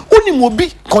 Because only will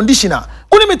be conditioner.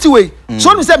 Only me two way.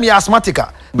 So when say me asthmatic,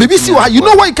 maybe see what you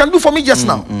know what you can do for me just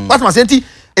now. What's my senti?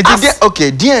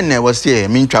 Okay, DNA was here.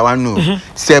 Me try one no.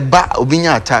 Seba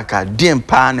obinya attacker. DM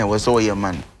pan was all your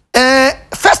man.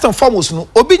 First and foremost, no,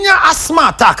 obinya asthma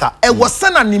attacker. Was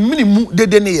send an minimum de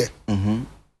dene.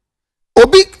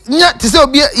 Obi nya to say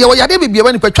obi ye yade bibia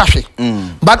when petwahwe.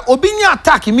 But obinya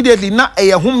attack immediately na e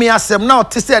home asem na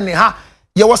to say ne ha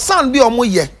ye was sound bi omo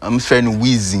ye. I'm saying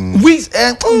wheezing.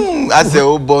 As a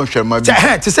obo hwema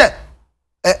bi. To say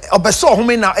obeso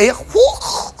home na e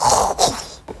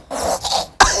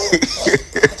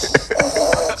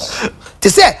to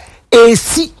say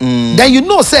AC then you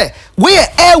know say where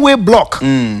airway block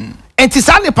and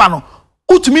tisane pano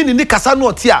utumi ni kasa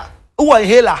no tia wo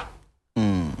inhaler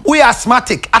we are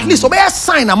asthmatic at least obey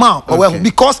sign amount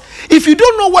because if you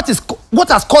don't know what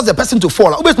has caused the person to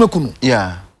fall we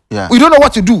don't know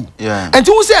what to do and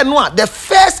you say no the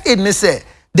first aid they say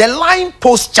the line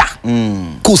posture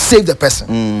could save the person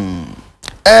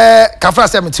can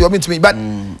first say to me but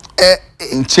in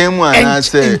chemu and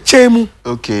say chemu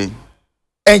okay.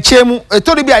 And chemu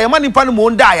etori bi ayama nipa no mo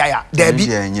nda ayaya debi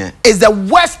is the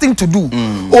worst thing to do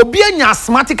obi anya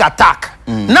asthmatic attack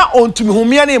na ontumi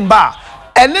humia ne mba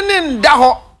ene ne nda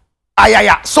ho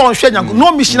ayaya so nhwe nyango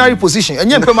no missionary position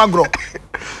enye mpem agro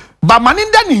ba mane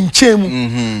nda ni nchemu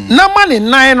na mane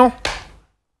nan no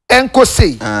enko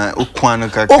sei okwan no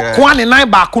kakra okwan ne nan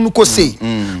ba ko no ko sei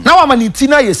na wa mane ti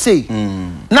na ye sei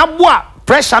na boa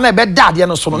pressure na be dad ye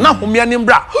no so no na humia ne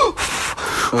mbra.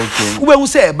 Okay. We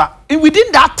say, but within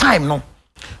that time, no,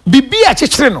 bibi a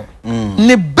chichire no,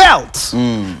 ne belt,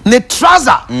 ne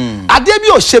trouser, adebi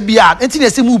o shebia, enti ne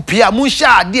se mu pia, mu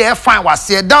sha ade fine was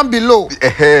here down below.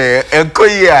 Enko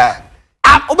ya.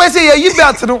 I say you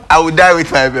belt no. I will die with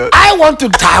my belt. I want to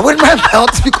die with my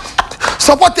belt because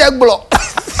support egg block.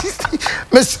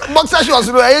 Miss boxer shorts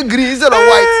no I agree instead of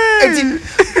white.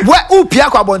 Enti where u pia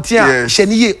kwa bontia,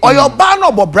 sheniye, or your ban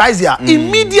no brazier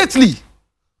immediately.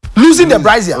 Losing the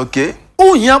brazier. Okay.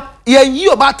 Oh, yeah, you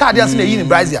about tired as in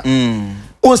brazier.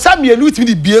 On some you lose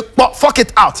me the fuck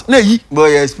it out.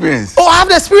 Boy, experience. Oh, I have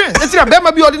the experience. Let's see, I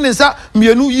better be ordinary, sir.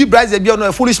 Me no you brazier be no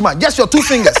a foolish man. Just your 2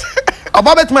 fingers.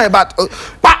 About it, my but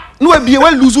no be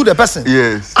well lose the person.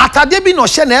 Yes. After they be no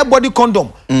share a body condom.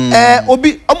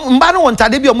 Obi mbano want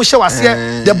they be o share was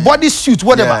the body suit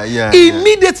whatever.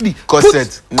 Immediately.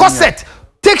 Corset.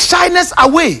 Take shyness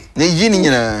away. Ne yini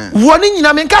nyina. Woni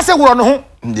nyina me nka se woro no ho.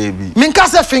 Debi. Minka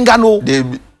say finger no.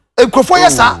 Debi. Ekrofo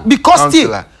yes because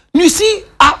still. You see,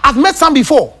 I've met some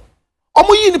before.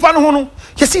 Omo yi nipa no ho no.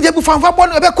 You see they be fanfa bon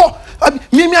ebeko.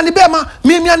 Me ani be ma,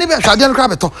 me ani be. Shade no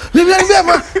krabeto. Me ani be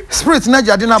ma. Spirit na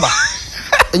jade na ba.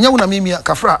 Enya wona me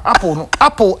kafra apple no.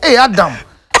 Apple Adam.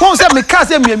 Won say me ka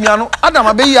say me no. Adam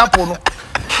abeyi apple no.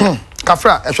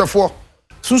 Kafra ehwefo.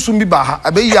 Sunsun bi ba ha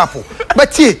abeyi apple.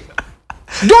 But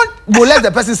don't molest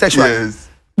the person sexually. Yes.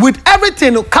 With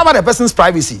everything to cover the person's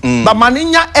privacy. But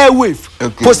maninya airwave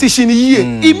position here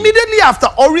immediately after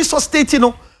or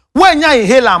resuscitating when you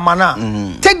inhale mana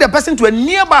take the person to a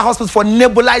nearby hospital for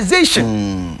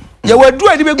nebulization. You will do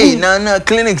it. No,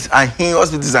 clinics are here,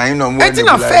 hospitals are here no more.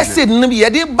 First aid,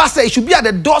 it should be at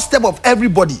the doorstep of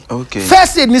everybody. Okay.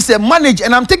 First aid needs to manage,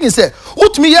 and I'm thinking, say,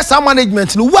 what me yes, our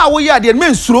management. The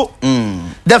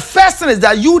first thing is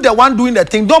that you, the one doing the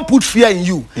thing, don't put fear in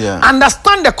you. Yeah.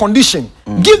 Understand the condition.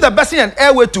 Give the person an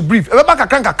airway to breathe. Yeah.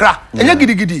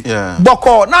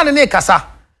 Boko na ne kasa.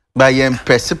 By yen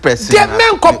press. The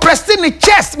men compressed in the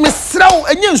chest, Miss Row,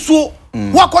 and yen so.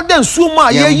 What then so ma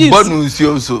ye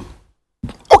also.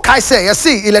 Okay, say, you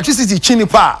see, electricity chini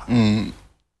pa.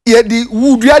 Yeah, the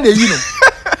wood, you know.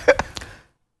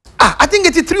 I think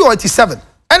 83 or 87.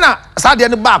 And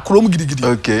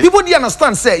okay. People didn't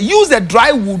understand, say, use the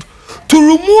dry wood to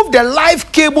remove the live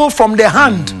cable from the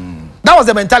hand. That was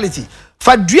the mentality.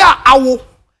 For dria awo,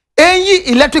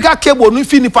 any electrical cable no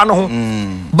fi nipa no ho.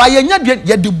 Ba ye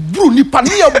the bru nipa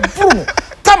no bru.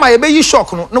 Time I be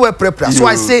shock no we prepare. So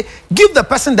I say give the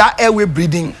person that airway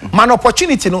breathing man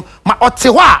opportunity no ma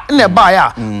otewa na ba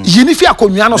ya yini fi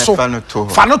akonua no so fa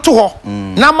no to ho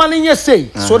na man nye say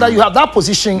so that you have that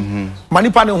position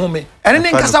manipa ne home ene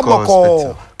ne nkasa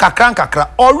boko kakra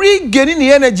ori gaining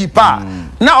the energy pa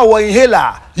na our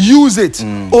inhaler use it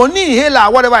only inhaler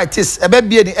whatever it is e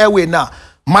be the airway now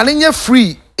man nye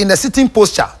free in the sitting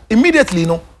posture immediately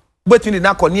no between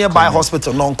the nearby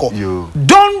hospital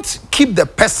don't keep the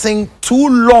person too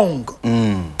long.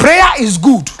 Prayer is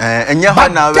good, but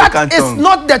that is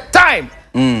not the time.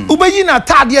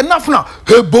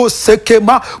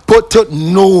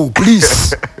 No,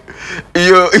 please.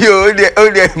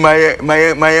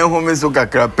 My home is so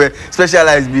crap.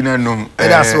 Specialized being a no.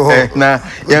 That's all. Now,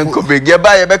 young couple, get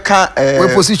by a beca. We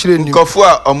position you.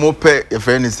 Kofua or more pet, if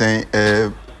anything,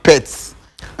 pets.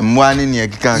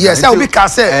 Yes, I'll be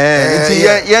case.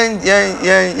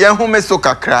 Yan home so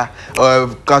kakra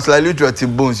or council literati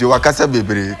bones, you wakasa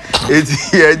baby.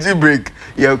 It's your break,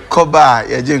 your coba,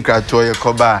 your jinkrato, your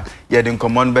coba, you didn't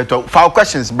come on better. 5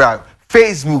 questions, bro.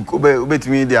 Facebook, obey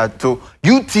me there to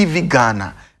UTV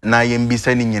Ghana. Na yembi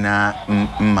sending in a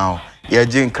mouth. Your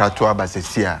jinkrato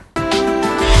abasesia.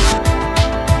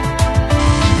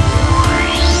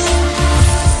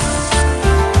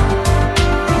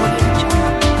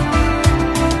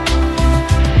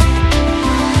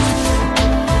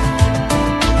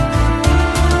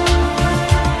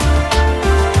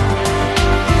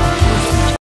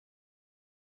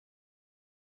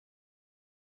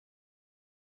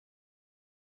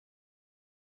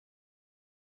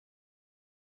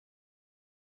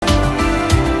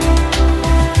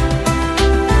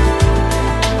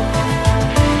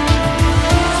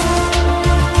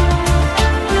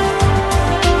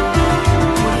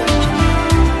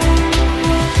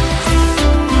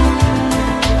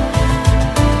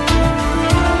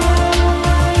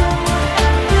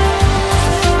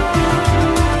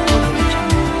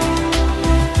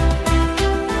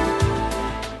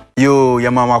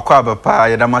 Mama kwaba pa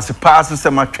ya damasi pasu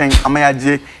sema twen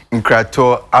amayaje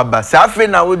nkrato aba safi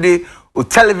na wode o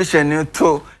television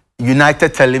to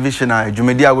United Television a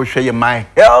jumedia wo hwe my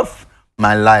health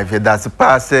my life that's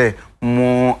pass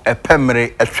mo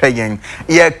epemre ehweyen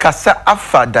ye kasa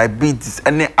afa diabetes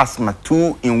ene asthma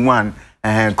 2 in 1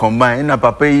 combine na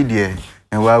papa yi de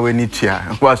wa weni tia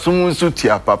wa sumu su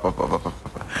tia papa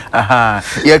aha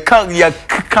ye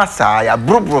kasa ya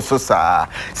brobro so sa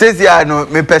says ya no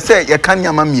me pese ye kan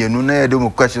yama mienu na ye do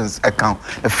questions account.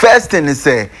 The first thing is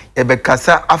say ye be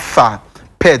kasa afa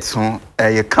pets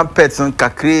ye kan pets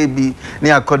kakra bi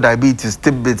na akọ diabetes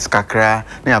tidbits kakra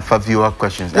na afa viewer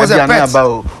questions. What's a pet?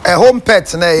 About a home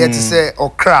pet na ye to say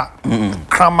okra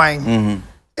cramine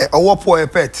owopo a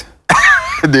pet.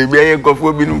 They be a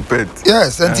gofo bi no pet.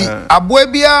 Yes, and aboa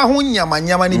bia ho nyama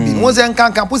ni bi. Mo se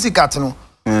nkan pussycat no.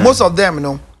 Most of them, you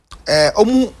know, there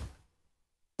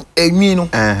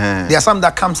are some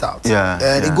that comes out,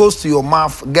 and it goes to your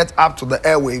mouth, get up to the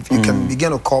airway. If you can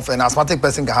begin to cough, an asthmatic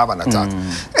person can have an attack.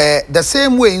 The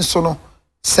same way in Sono,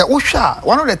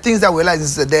 one of the things that we realize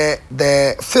is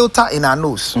the filter in our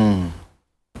nose, and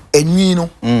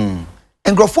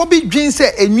Engrophobia dream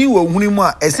say a new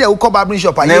Hunima, I say, Uko Barbering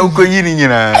Shop. I never go in.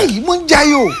 Hey,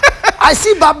 Munjayo. I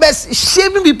see barbers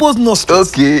shaving people's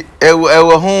nostrils. Okay,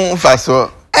 our home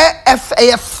faso.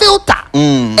 A filter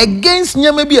against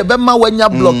maybe a bema when you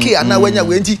blockade and now when you're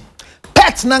going to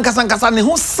pet Nankasankasa,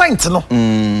 who sent no.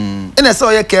 And I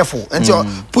saw you careful and your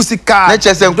pussy car.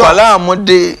 Let's say, Kuala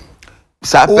Mode.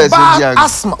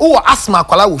 Asthma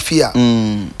kwala will fear.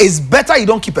 It's better you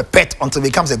don't keep a pet until it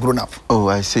becomes a grown up. Oh,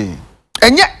 I see.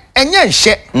 And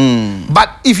shit. But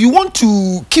if you want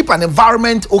to keep an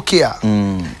environment okay,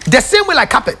 the same way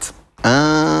like carpet.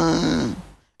 And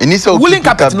it's a woolen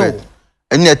carpet, no.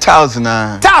 And your tiles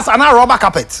na. Tiles are not rubber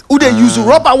carpet. Would they use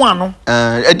rubber one? No?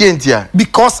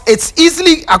 Because it's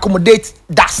easily accommodate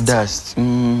dust.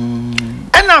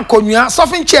 And now,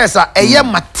 soften chairs are a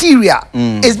material.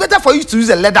 It's better for you to use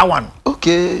a leather one.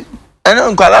 Okay. And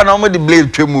I'm calling normally the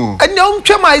blade tremu. And no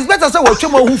trema is better say what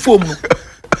trema who foam.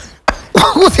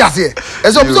 What you say?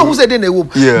 As also who said in the womb.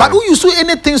 But who you see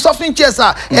anything softening chairs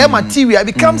are a material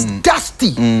becomes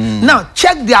dusty. Now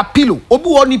check their pillow.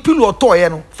 Obu oni pillow or toy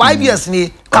 5 years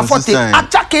ni kafote.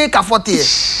 Achake kafote.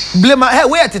 Blame hey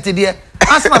where it there.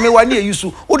 Asthma me one year used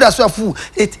to. Oh, that's why food.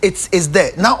 It's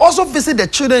there. Now also visit the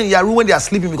children in your room when they are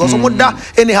sleeping because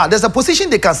anyhow there's a position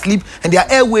they can sleep and their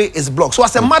airway is blocked. So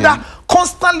as a mother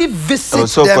constantly visit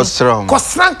them.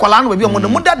 Kosran kwalan we be on the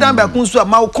mother down by kunsu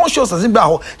ma conscious as in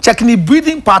checking the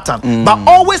breathing pattern. But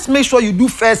always make sure you do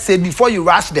first aid before you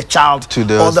rush the child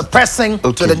or the person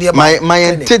to the nearby.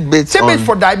 My tidbit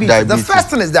for diabetes. The first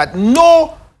thing is that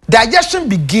no digestion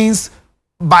begins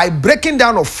by breaking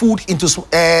down of food into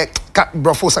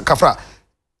kafra.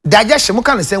 Digestion mo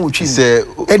kan say we twi.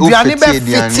 Eduane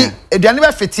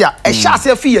be fiti a e sha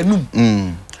se fi yanum.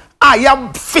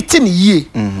 Ya fiti ni yie.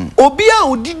 Obi a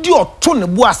odidi oto ne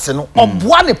bo ase no,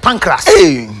 oboa ne pancreas.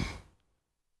 Hey.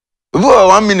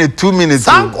 1 minute, 2 minutes.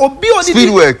 Thank obi odidi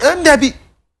speed work. Ndabi.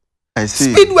 I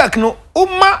see. Speed work no,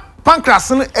 uma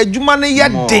pancreas no adwuma ne ye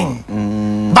den.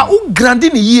 But who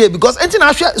grandin year because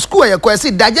international school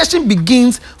digestion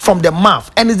begins from the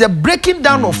mouth and it's the breaking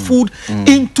down of food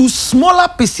into smaller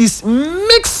pieces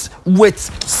mixed with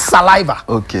saliva.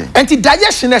 Okay. And the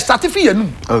digestion is starting for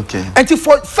okay. And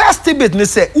for first debate they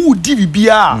say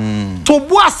DVBR to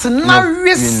boas na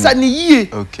resa ni ye.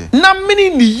 Okay. Na mini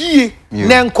ni ye.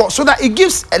 So that it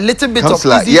gives a little bit of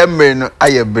easy. The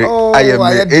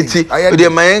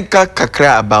mayenka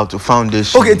kakra about the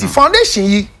foundation. Okay, the foundation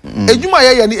yi ejuma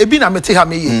ya ni ebi na mete ha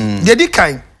me ye. Dedi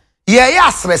kan ye ya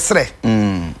asresre.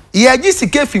 Ye gi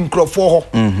sike fi nkrofo ho.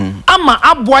 Ama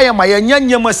aboa ya ma ya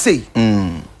nyanyama sei.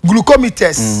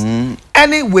 Glucometers.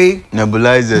 Anyway,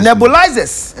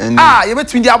 nebulizers. You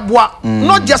between the aboa,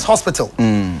 not just hospital.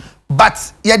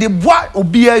 But ye the boa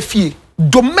obi afie.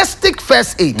 Domestic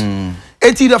first aid.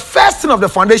 The first thing of the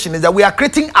foundation is that we are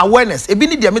creating awareness. We are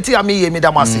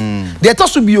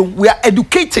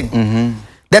educating.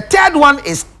 The third one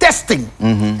is testing.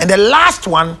 And the last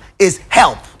one is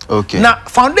help. Okay. Now,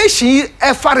 foundation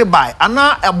by and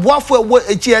now a boy for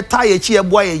a chair tie a chair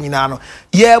boy in Nano.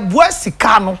 Ye boy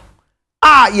sikano.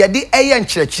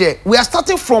 We are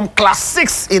starting from class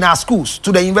 6 in our schools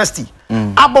to the university.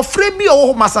 Abofrebi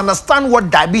must understand what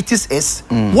diabetes is,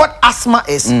 what asthma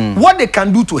is, what they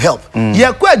can do to help.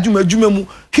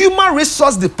 Human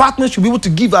resource department should be able to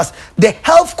give us the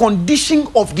health condition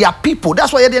of their people.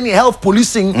 That's why you're health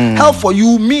policing, health for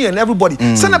you, me, and everybody.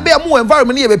 Send a bear more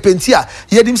environment here, pentia.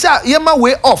 Yema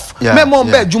way off. Memo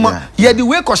be juma. Ye the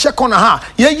way koshe kona ha.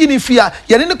 Ye yinifia.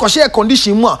 Ye didn't koshe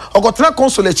condition more. Or got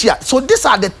consolation. So these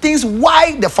are the things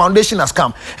why the foundation has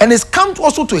come, and it's come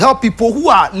also to help people who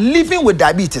are living with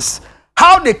diabetes,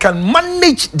 how they can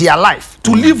manage their life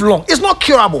to live long. It's not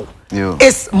curable.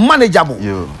 It's manageable.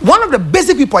 One of the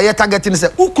basic people here targeting is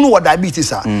who know what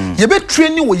diabetes are. You be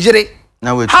training with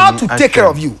how to take care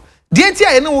of you. The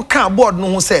entire no can board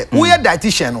no say we are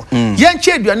dietitian no. Yen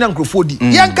che duane nkrofodi.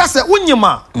 Yen ka say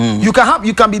unyima. You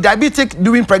can be diabetic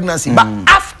during pregnancy, but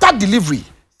after delivery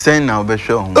say now be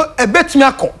sure.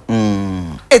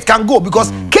 It can go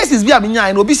because cases be aminya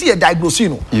and obi see a diagnosis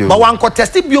no. But one ko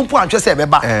test biompo antwe say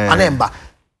beba anemba.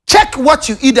 Check what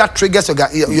you eat that triggers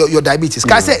your diabetes.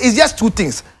 Can I say it's just two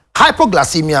things: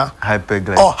 hypoglycemia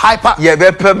or hyper. Yeah,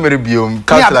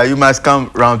 Counselor, you must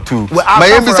come round 2. Well, my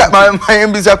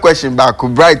ambitious question back,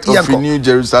 Bright of New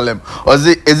Jerusalem.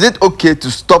 Is it okay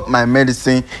to stop my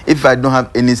medicine if I don't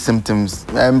have any symptoms?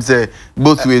 I'm saying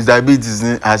both ways, diabetes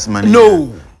and asthma.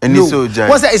 No.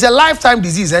 It's a lifetime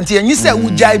disease, and you say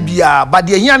but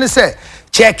the young say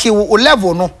check your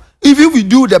level no. If we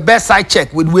do the bedside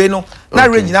check with Weno, now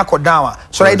range na down,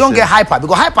 so I don't get hyper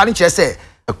because hyper say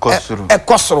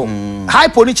ekosoro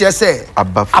hypo ni che say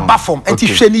abafom enti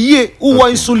hwe ni ye wo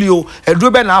insulio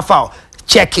eduro be na afa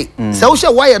check it. So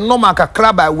why a normal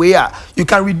kakra by way you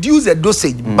can reduce the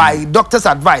dosage by doctor's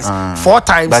advice 4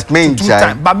 times but main 2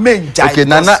 times. But main okay,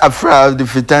 Nana afraid the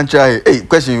potential. Hey,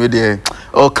 question with the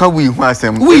can we want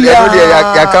them? We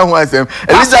can want them.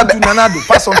 Elizabeth Nanado,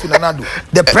 pass on to Nanado.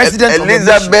 The president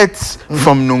Elizabeth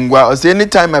from Nungwa. So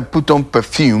anytime I put on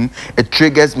perfume, it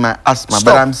triggers my asthma.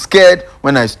 But I'm scared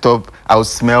when I stop, I'll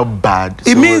smell bad.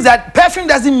 It means that perfume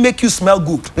doesn't make you smell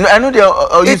good. No, I know they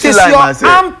it is your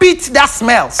armpit that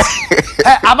smells.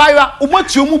 Abaya,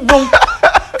 umotiumu bon.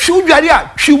 Shujaria,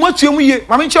 shumotiumu ye.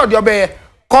 Mami cho di obe.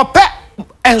 Kope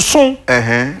enson.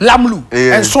 Lamlu.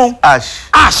 Enson. Ash.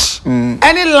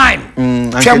 Any lime.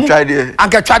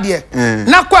 Anke tradie.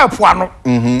 Na kwa epuano.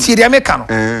 Tiri emeka no.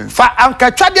 Fa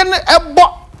anke tradie no ebo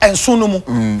enson no mu.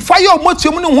 Fa ye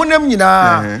omotiumu no honam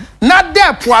nyina. Na de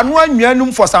epuano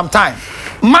anwanum for some time.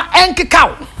 Ma enkeka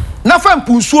wo. Na fa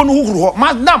mpunsuo no huhuru ho.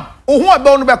 Madam, ohun ebe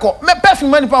onu beko. Me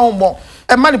perfume mani pa honbo.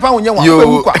 So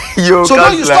now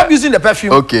you stop using the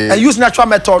perfume and use natural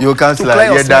method to clear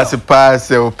your smell. That's a pass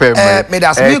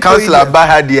Councillor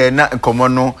Bahadi na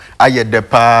komono ayede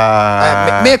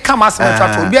pa. May come as me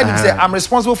say I'm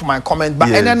responsible for my comment, but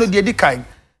and no dey kind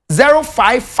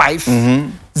 055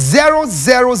 000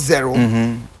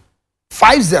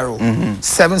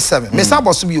 5077. Me say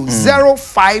boss you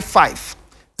 055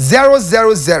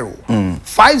 000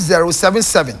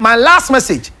 5077. My last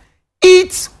message: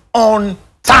 eat on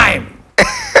time.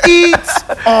 Eat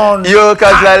on you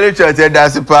can say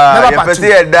that's a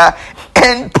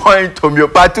end point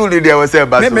homeopathic there was a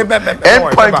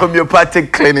end point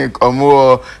homeopathic clinic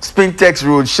or Spintex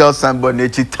Road Shell Sandbone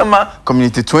Chitama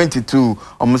Community 22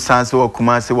 Omusanse wa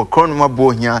Kumase wa Kronoma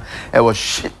Bohia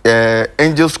was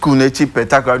Angel School Nechi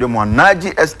Petakradio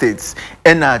Naji Estates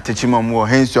ena techima mo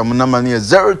hence your number near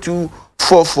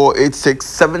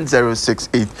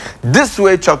 0244867068. This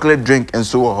way chocolate drink and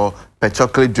so on. Per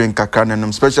chocolate drink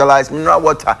kakranum specialized mineral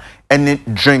water any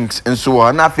drinks and so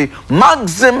on. Nafi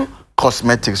Maxim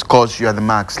Cosmetics calls you are the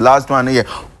max. Last one here,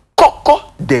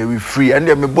 cocoa dairy free. And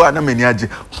then me boy na meniaji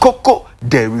cocoa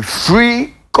dairy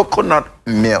free coconut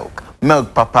milk.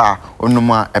 Milk papa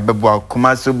onuma ebeboa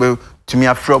kumaso be to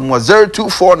me from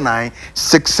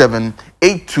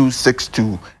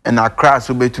 0249678262 and our class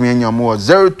will be to me in your more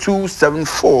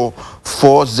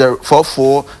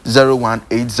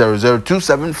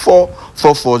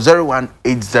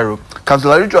 0274440180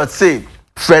 Councillor Richard say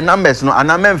friend numbers no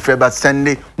and I'm friend but send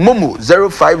Momo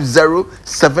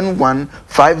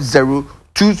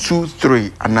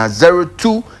 05071502223 and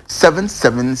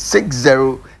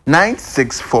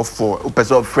 0277609644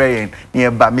 upeso friend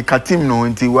nearby me katim no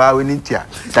nti wa we nitia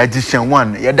digestion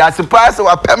 1 ya da surprise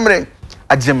wa pemre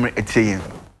ajemre etie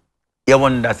ya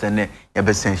wonder sene ya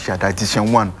besen sha digestion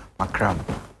 1 makram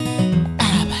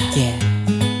yeah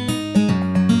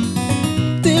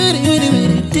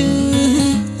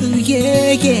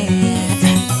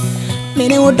me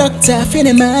no doctor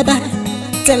feeling my bad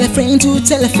telephone to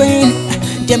telephone.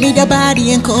 Give me the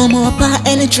body and come up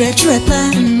and trip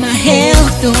my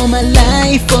health all my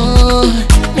life oh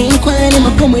me kwani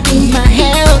mapomodi my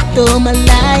health all my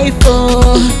life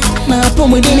oh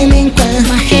mapomodi ni me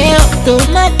my health all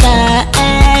my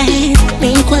life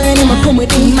me kwani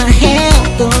mapomodi my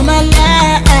health all my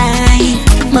life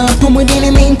mapomodi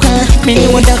ni me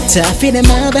no doctor feeling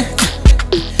my bad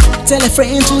tell a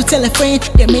friend to tell a friend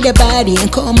give me the body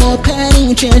and come up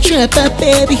and trip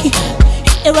baby.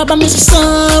 Rubber me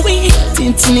sorry,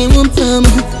 Tintini won't come.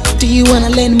 Do you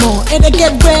wanna learn more? And I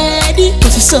get ready,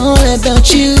 cause it's all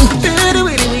about you.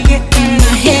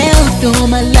 My health, all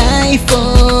my life,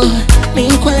 oh. Me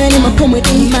kwani my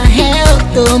pomodi, my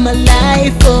health, all my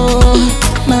life, oh.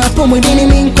 My pomodi,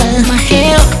 me my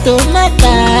health, all my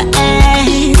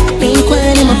life. Me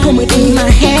kwani my pomodi,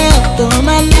 my health, all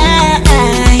my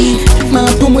life. My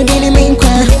pomodi, me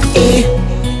kwani,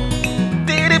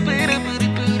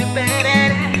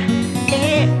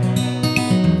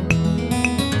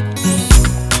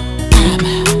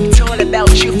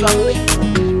 about you, family,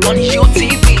 on your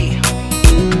TV.